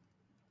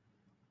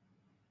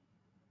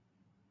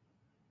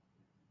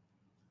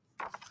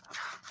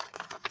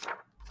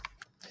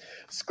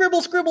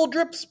 Scribble, scribble,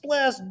 drip,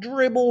 splash,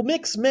 dribble,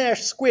 mix,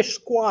 mash, squish,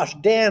 squash,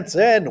 dance,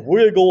 and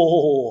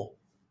wiggle.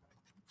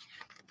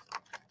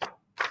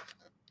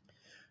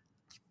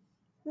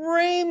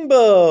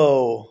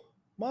 Rainbow.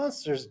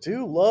 Monsters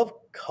do love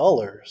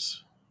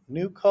colors.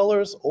 New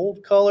colors,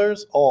 old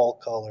colors, all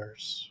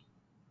colors.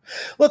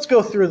 Let's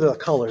go through the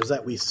colors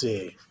that we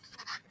see.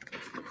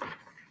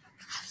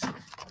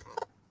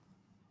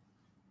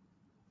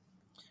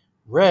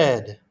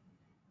 Red,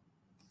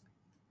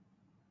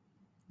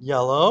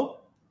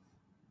 yellow,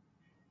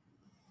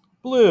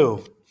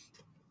 blue,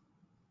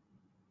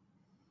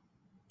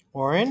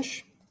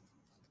 orange,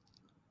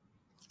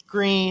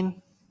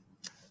 green,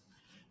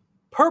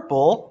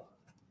 purple,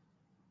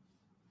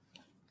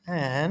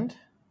 and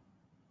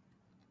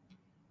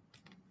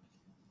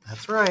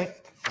that's right,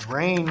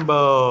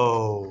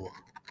 rainbow.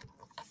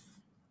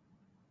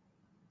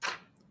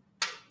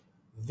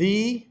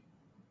 The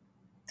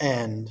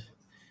end.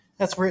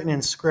 That's written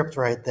in script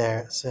right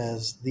there. It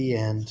says the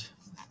end.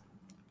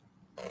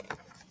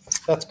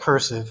 That's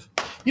cursive.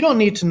 You don't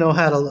need to know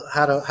how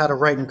to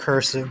write in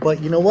cursive,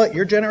 but you know what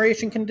your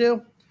generation can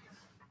do?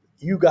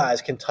 You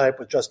guys can type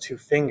with just 2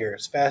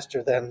 fingers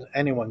faster than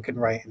anyone can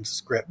write in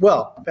script.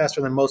 Well,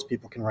 faster than most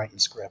people can write in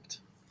script.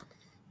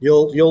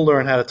 You'll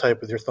learn how to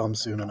type with your thumb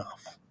soon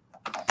enough.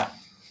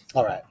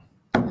 All right.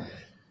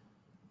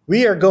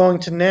 We are going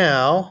to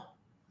now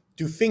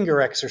do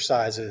finger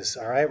exercises.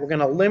 All right. We're going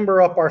to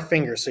limber up our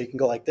fingers. So you can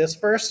go like this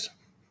first.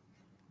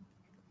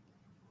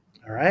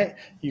 All right.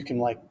 You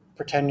can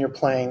pretend you're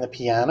playing the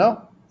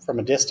piano from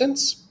a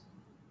distance.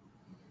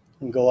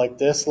 And go like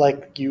this,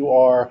 like you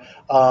are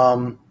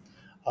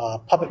a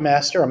puppet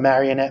master, a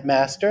marionette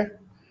master.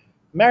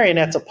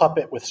 Marionette's a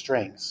puppet with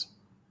strings.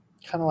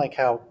 Kind of like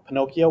how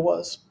Pinocchio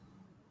was.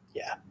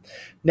 Yeah.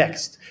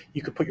 Next,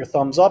 you could put your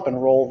thumbs up and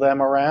roll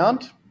them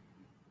around.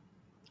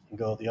 And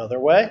go the other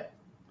way.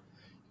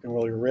 You can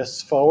roll your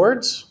wrists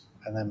forwards,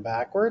 and then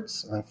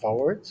backwards, and then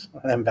forwards,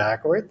 and then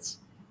backwards.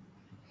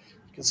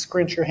 You can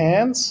scrunch your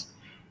hands.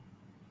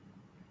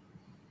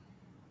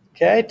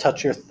 Okay,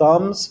 touch your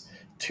thumbs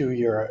to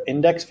your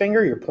index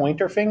finger, your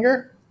pointer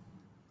finger.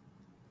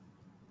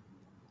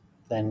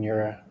 Then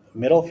your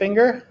middle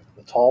finger,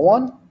 the tall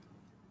one.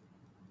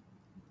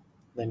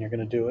 Then you're going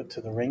to do it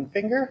to the ring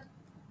finger.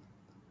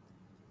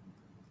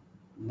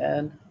 And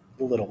then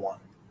the little one.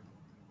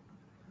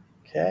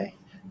 Okay,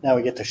 now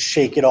we get to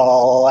shake it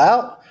all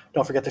out.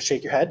 Don't forget to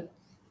shake your head.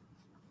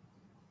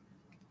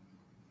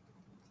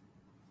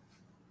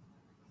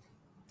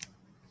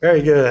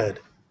 Very good.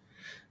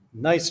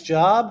 Nice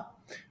job.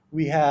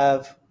 We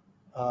have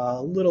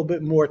a little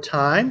bit more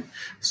time,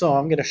 so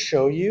I'm going to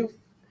show you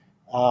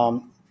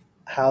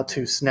how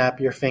to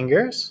snap your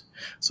fingers.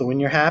 So when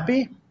you're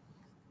happy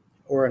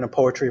or in a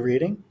poetry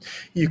reading,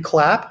 you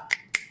clap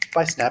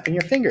by snapping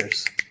your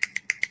fingers.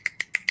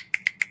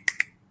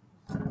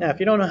 Now, if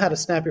you don't know how to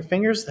snap your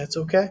fingers, that's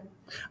okay.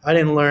 I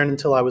didn't learn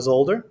until I was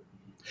older,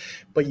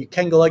 but you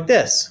can go like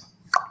this.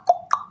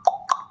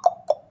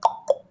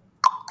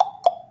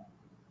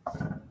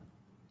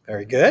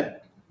 Very good.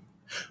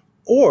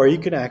 Or you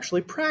can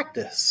actually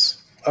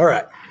practice. All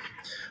right.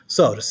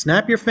 So to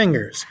snap your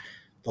fingers,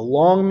 the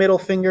long middle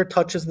finger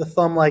touches the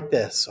thumb like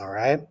this, all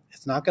right?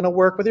 It's not going to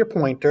work with your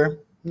pointer.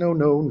 No,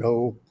 no,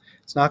 no.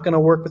 It's not going to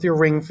work with your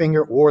ring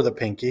finger or the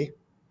pinky.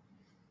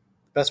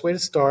 The best way to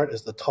start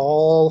is the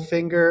tall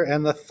finger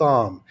and the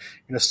thumb.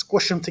 You're going to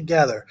squish them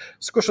together.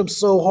 Squish them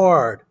so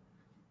hard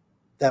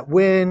that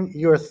when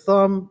your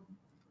thumb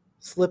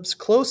slips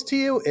close to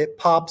you, it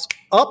pops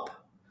up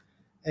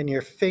and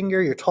your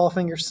finger, your tall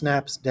finger,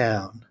 snaps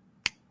down.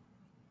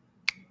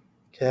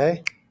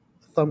 Okay?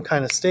 The thumb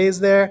kind of stays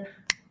there.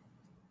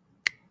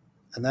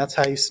 And that's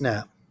how you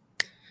snap.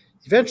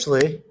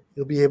 Eventually,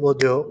 you'll be able to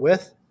do it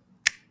with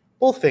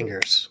both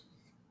fingers.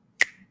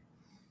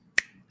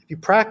 If you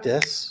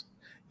practice,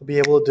 you'll be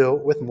able to do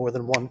it with more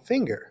than one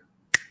finger.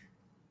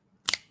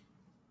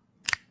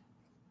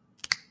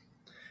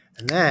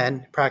 And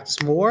then practice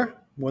more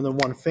than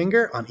one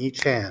finger on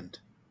each hand.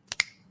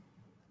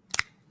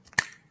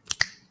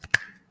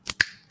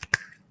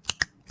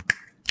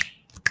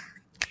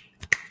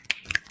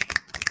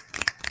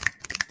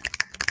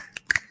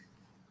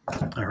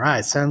 All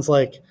right, sounds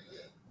like,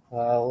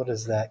 what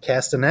is that?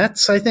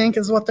 Castanets, I think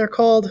is what they're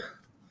called.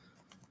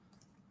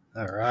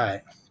 All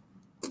right.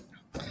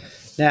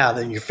 Now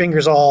that your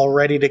finger's all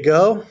ready to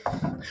go,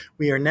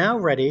 we are now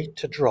ready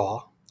to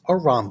draw a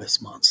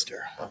rhombus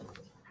monster.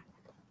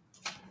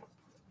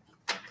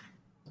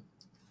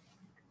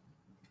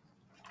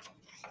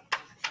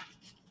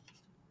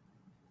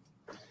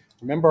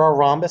 Remember, our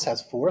rhombus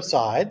has 4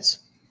 sides.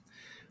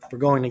 We're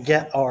going to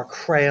get our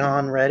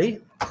crayon ready.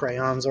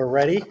 Crayons are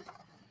ready.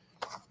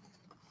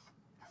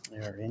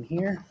 They're in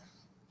here.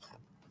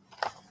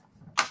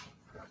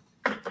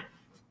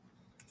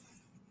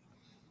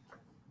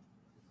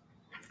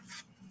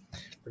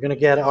 We're going to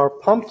get our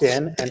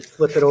pumpkin and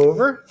flip it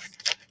over.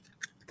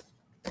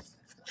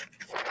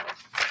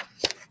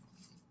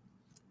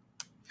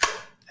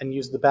 And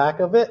use the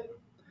back of it.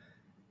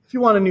 If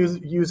you want to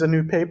use a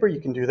new paper, you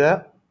can do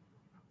that.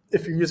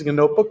 If you're using a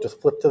notebook,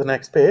 just flip to the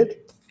next page.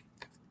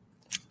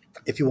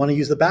 If you want to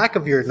use the back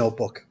of your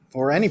notebook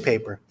or any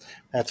paper,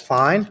 that's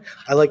fine.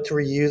 I like to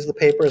reuse the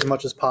paper as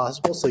much as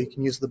possible, so you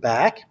can use the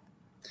back.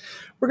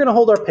 We're going to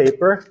hold our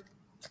paper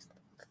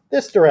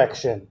this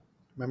direction.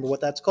 Remember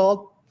what that's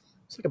called?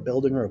 It's like a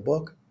building or a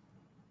book.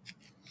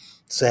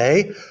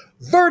 Say,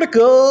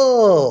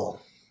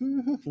 vertical!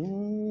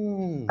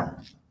 All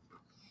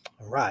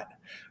right.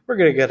 We're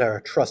going to get our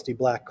trusty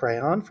black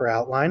crayon for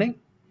outlining.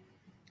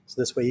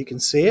 So this way you can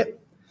see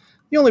it.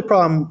 The only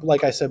problem,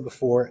 like I said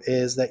before,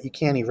 is that you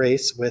can't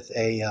erase with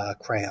a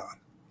crayon.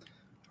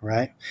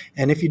 Right?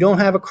 And if you don't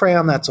have a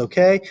crayon, that's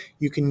okay.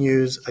 You can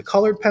use a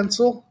colored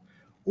pencil,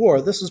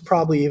 or this is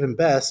probably even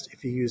best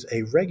if you use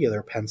a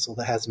regular pencil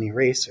that has an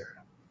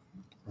eraser.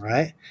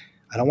 Right?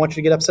 I don't want you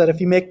to get upset if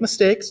you make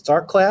mistakes. It's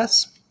art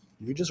class.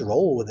 You just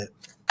roll with it.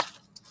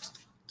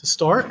 To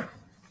start,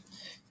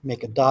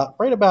 make a dot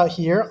right about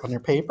here on your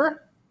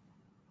paper.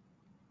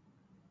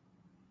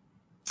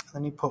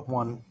 Then you put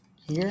one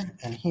here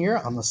and here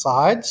on the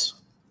sides.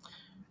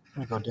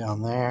 I'm going to go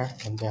down there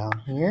and down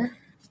here.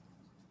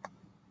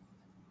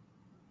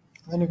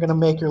 Then you're going to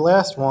make your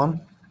last one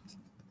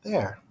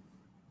there.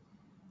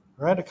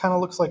 Right? It kind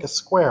of looks like a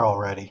square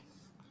already.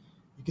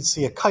 You can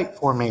see a kite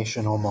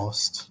formation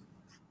almost.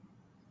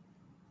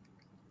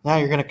 Now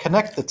you're going to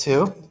connect the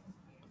two.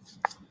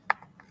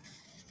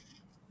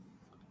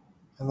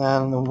 And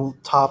then the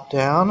top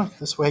down.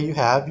 This way you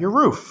have your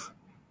roof.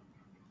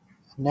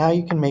 Now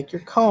you can make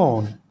your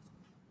cone.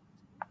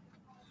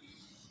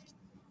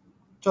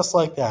 Just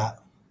like that.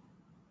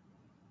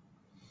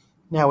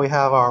 Now we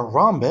have our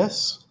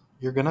rhombus.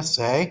 You're going to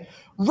say,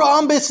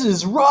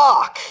 rhombuses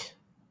rock!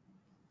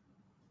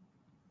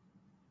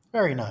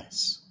 Very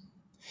nice.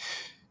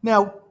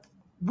 Now,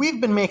 we've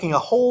been making a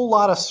whole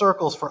lot of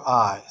circles for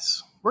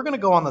eyes. We're going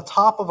to go on the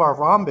top of our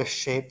rhombus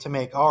shape to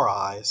make our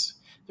eyes.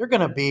 They're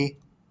going to be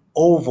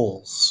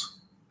ovals.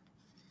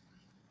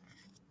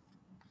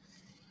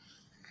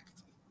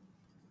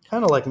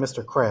 Kind of like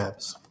Mr.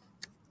 Krabs.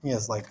 He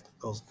has like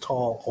those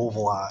tall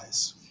oval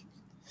eyes.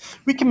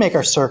 We can make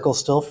our circle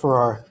still for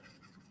our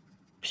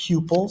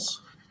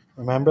pupils.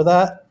 Remember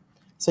that?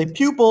 Say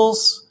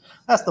pupils.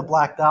 That's the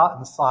black dot on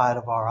the side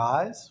of our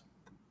eyes.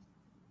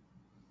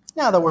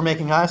 Now that we're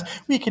making eyes,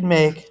 we can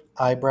make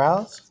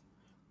eyebrows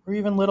or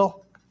even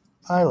little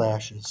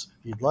eyelashes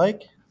if you'd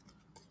like.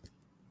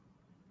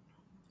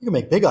 You can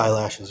make big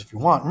eyelashes if you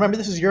want. Remember,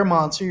 this is your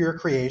monster, your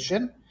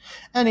creation.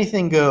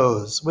 Anything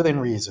goes within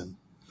reason.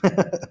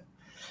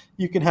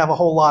 You can have a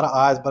whole lot of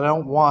eyes, but I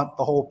don't want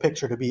the whole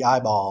picture to be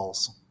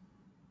eyeballs.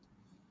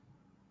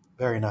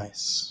 Very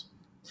nice.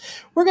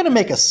 We're going to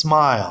make a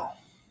smile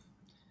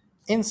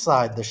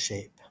inside the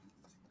shape.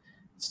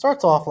 It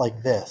starts off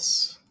like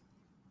this.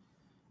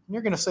 And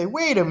you're going to say,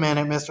 wait a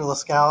minute, Mr.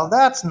 Lascala,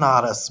 that's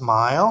not a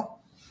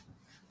smile.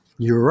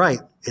 You're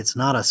right, it's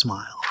not a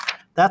smile.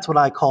 That's what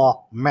I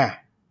call meh.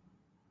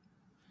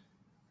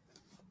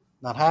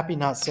 Not happy,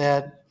 not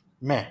sad,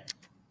 meh.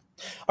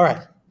 All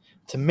right.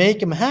 To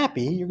make him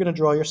happy, you're going to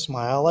draw your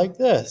smile like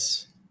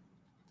this.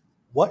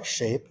 What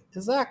shape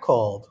is that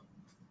called?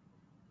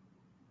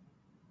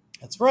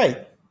 That's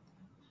right.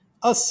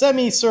 A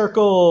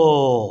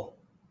semicircle.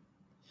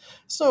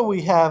 So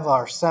we have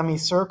our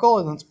semicircle,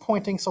 and it's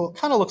pointing, so it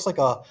kind of looks like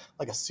a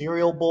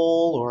cereal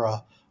bowl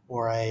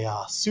or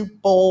a soup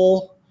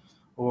bowl,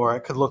 or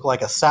it could look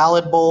like a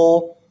salad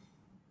bowl.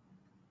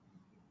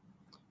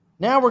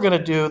 Now we're going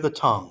to do the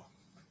tongue.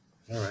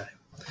 All right.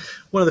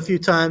 One of the few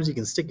times you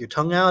can stick your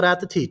tongue out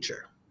at the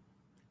teacher.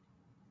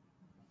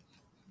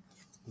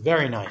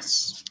 Very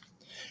nice.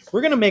 We're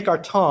going to make our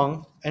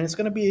tongue, and it's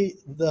going to be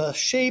the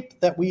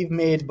shape that we've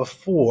made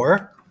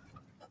before.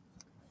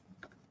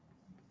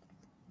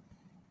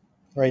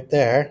 Right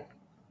there.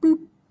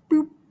 Boop,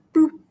 boop,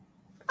 boop.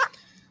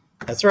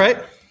 That's right.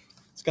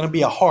 It's going to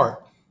be a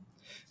heart.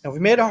 Now, we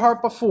made a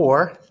heart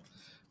before,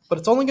 but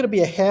it's only going to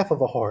be a half of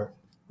a heart.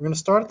 We're going to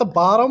start at the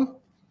bottom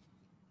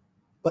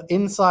but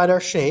inside our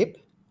shape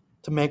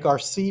to make our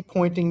C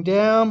pointing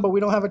down, but we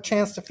don't have a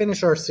chance to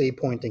finish our C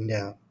pointing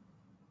down.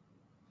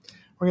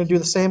 We're going to do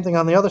the same thing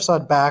on the other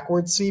side,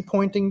 backwards C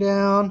pointing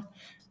down,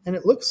 and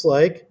it looks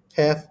like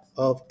half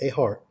of a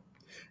heart.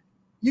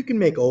 You can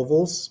make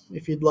ovals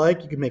if you'd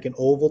like. You can make an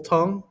oval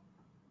tongue.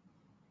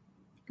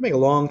 You can make a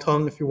long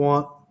tongue if you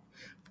want,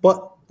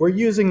 but we're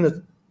using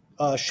the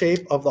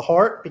shape of the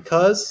heart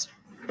because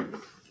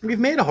we've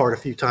made a heart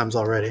a few times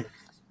already.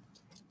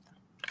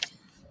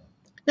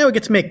 Now we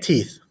get to make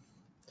teeth.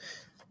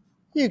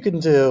 You can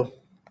do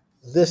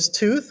this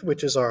tooth,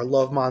 which is our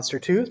love monster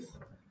tooth.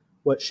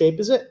 What shape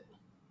is it?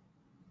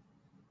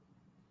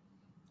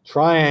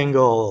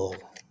 Triangle.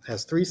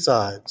 Has 3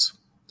 sides.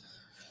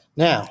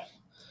 Now,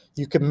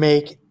 you can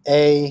make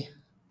a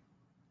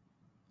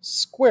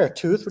square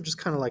tooth, which is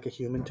kind of like a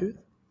human tooth.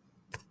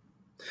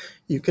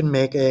 You can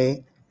make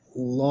a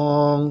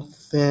long,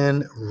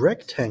 thin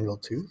rectangle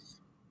tooth.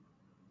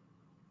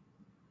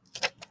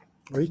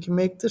 Or you can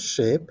make this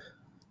shape.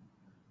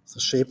 It's the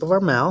shape of our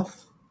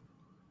mouth.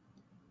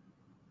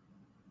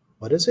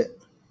 What is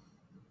it?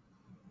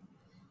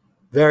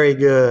 Very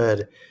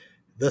good.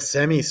 The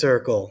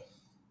semicircle.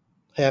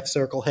 Half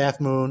circle, half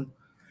moon,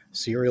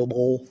 cereal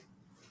bowl.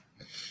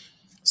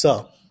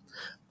 So,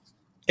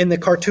 in the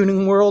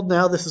cartooning world,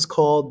 now this is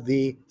called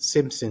the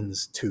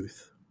Simpsons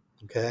tooth.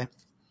 Okay?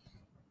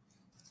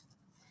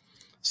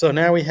 So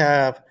now we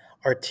have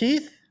our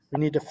teeth. We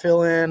need to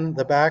fill in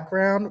the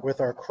background with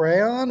our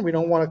crayon. We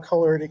don't want to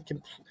color it.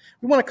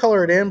 We want to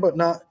color it in, but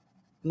not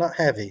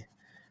heavy.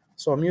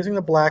 So I'm using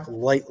the black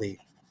lightly.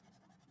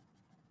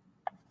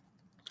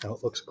 Now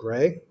it looks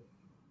gray.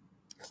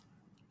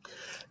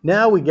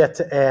 Now we get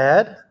to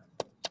add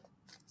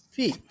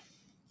feet.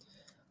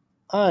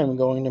 I'm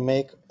going to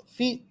make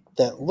feet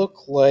that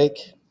look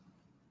like,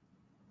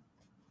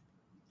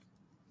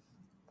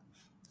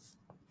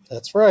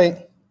 that's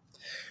right,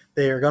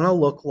 they are going to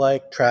look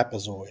like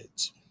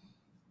trapezoids.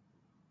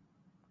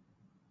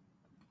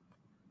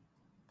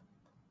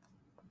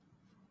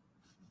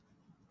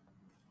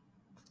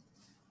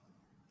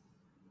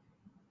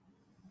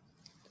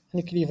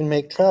 And you could even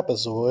make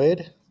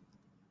trapezoid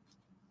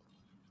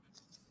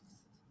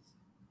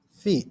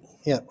feet.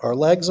 Yep, our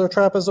legs are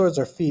trapezoids,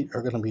 our feet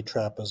are going to be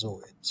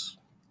trapezoids.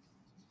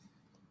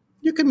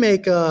 You can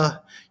make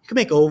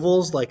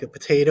ovals like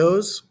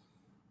potatoes.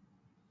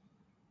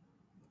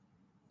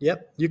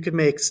 Yep, you could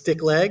make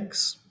stick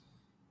legs,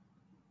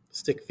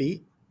 stick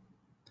feet.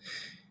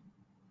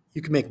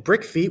 You can make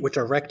brick feet, which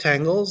are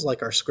rectangles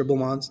like our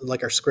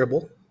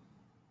scribble.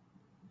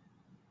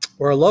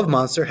 Or our love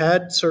monster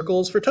had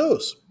circles for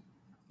toes,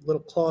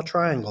 little claw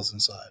triangles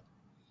inside.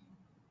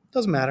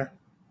 Doesn't matter.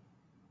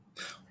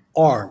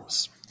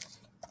 Arms.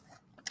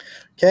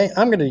 Okay,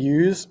 I'm going to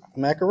use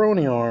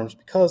macaroni arms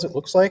because it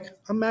looks like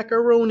a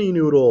macaroni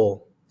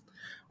noodle.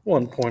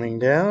 One pointing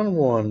down,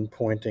 one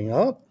pointing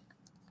up.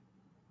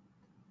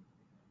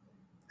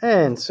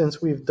 And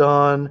since we've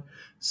done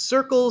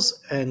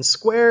circles and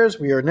squares,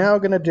 we are now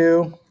going to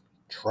do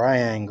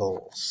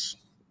triangles.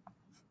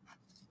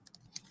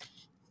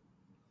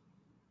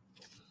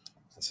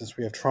 And since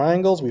we have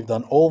triangles, we've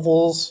done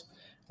ovals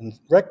and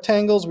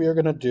rectangles, we are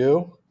going to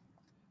do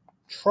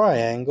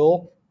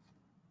triangle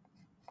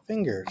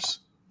fingers.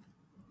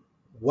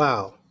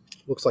 Wow,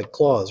 looks like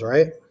claws,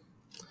 right?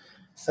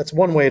 That's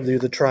one way to do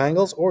the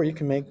triangles, or you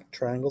can make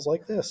triangles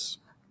like this.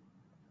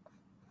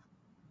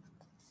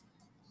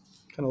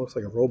 Kind of looks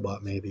like a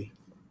robot, maybe.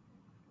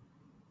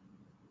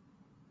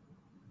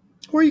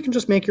 Or you can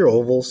just make your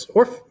ovals,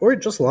 or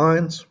just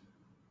lines.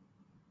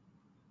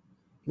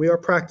 We are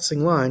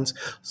practicing lines.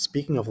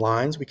 Speaking of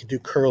lines, we could do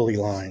curly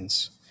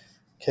lines.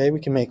 Okay, we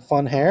can make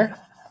fun hair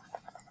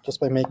just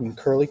by making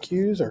curly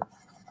cues or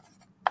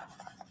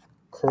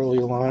curly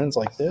lines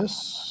like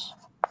this.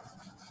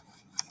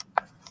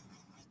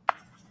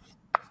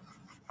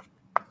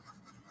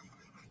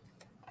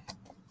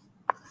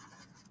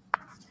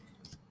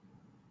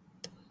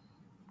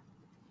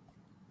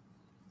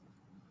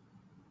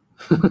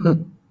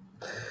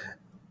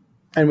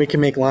 And we can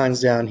make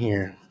lines down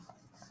here.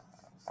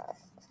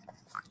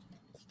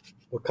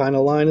 What kind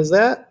of line is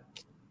that?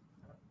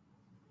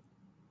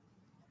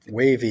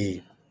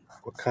 Wavy.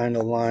 What kind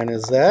of line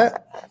is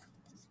that?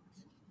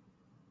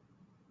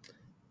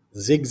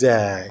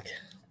 Zigzag.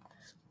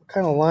 What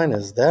kind of line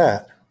is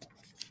that?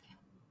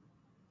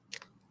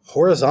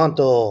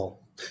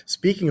 Horizontal.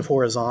 Speaking of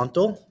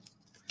horizontal,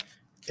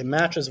 it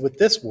matches with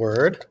this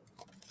word.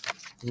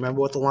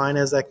 Remember what the line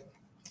is that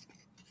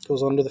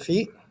goes under the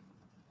feet?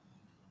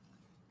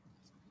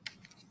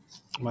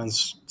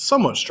 Mine's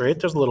somewhat straight.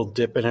 There's a little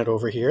dip in it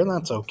over here, and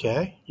that's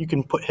okay. You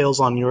can put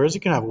hills on yours.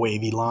 You can have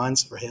wavy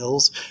lines for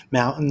hills,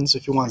 mountains,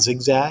 if you want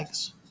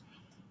zigzags.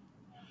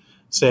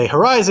 Say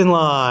horizon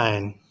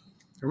line.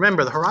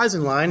 Remember, the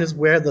horizon line is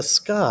where the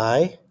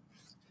sky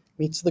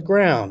meets the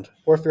ground.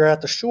 Or if you're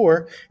at the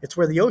shore, it's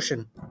where the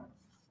ocean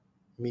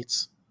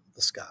meets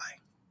the sky.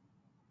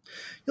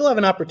 You'll have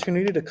an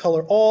opportunity to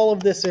color all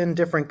of this in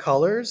different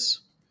colors,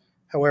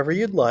 however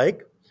you'd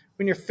like.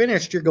 When you're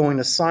finished, you're going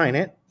to sign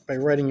it by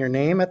writing your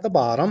name at the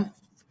bottom,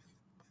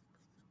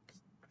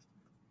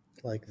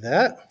 like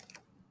that.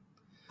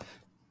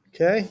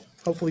 Okay,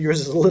 hopefully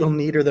yours is a little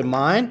neater than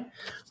mine.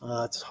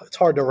 It's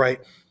hard to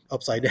write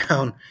upside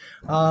down.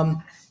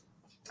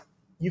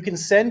 You can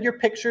send your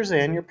pictures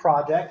in, your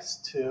projects,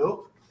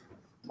 to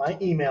my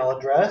email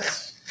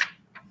address.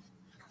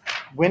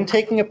 When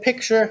taking a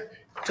picture,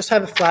 just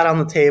have it flat on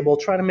the table.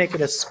 Try to make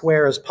it as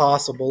square as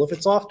possible. If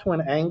it's off to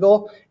an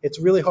angle, it's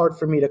really hard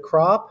for me to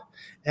crop.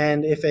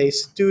 And if a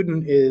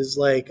student is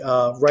like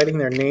writing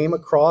their name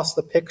across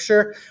the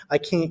picture, I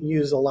can't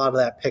use a lot of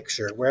that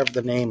picture, wherever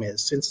the name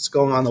is. Since it's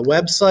going on the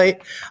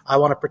website, I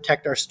want to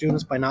protect our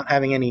students by not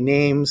having any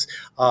names.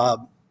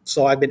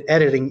 So I've been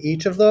editing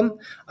each of them.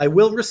 I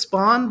will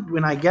respond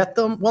when I get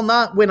them. Well,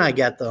 not when I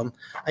get them.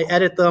 I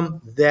edit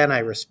them, then I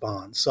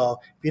respond. So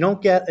if you don't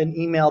get an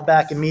email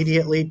back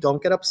immediately, don't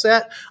get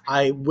upset.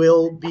 I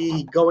will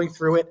be going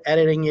through it,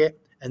 editing it,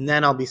 and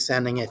then I'll be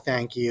sending it.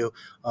 Thank you.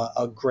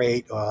 A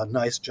great,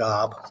 nice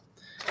job.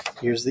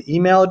 Here's the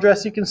email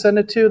address you can send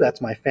it to.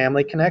 That's my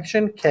family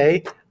connection,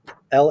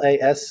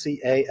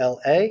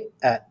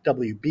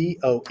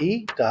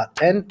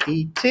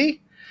 KLASCALA@WBOE.net.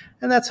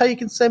 And that's how you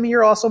can send me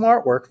your awesome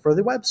artwork for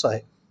the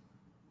website.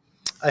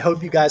 I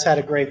hope you guys had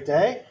a great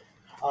day.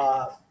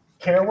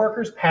 Care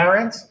workers,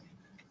 parents,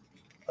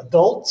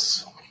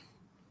 adults,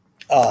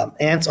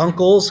 aunts,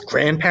 uncles,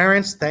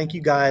 grandparents, thank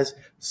you guys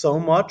so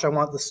much. I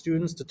want the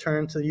students to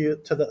turn to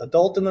the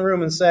adult in the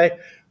room and say,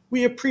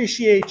 we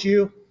appreciate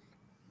you.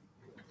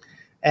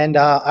 And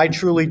I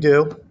truly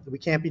do. We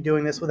can't be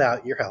doing this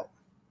without your help.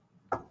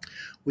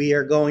 We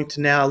are going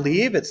to now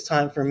leave. It's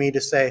time for me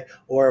to say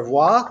au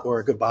revoir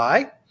or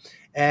goodbye.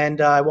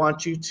 And I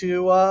want you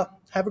to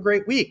have a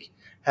great week.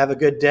 Have a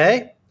good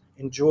day.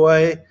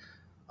 Enjoy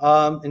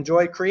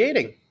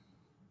creating.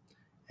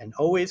 And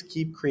always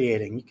keep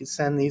creating. You can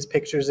send these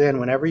pictures in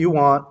whenever you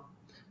want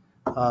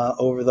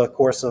over the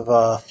course of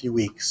a few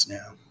weeks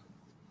now.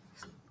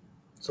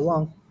 So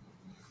long.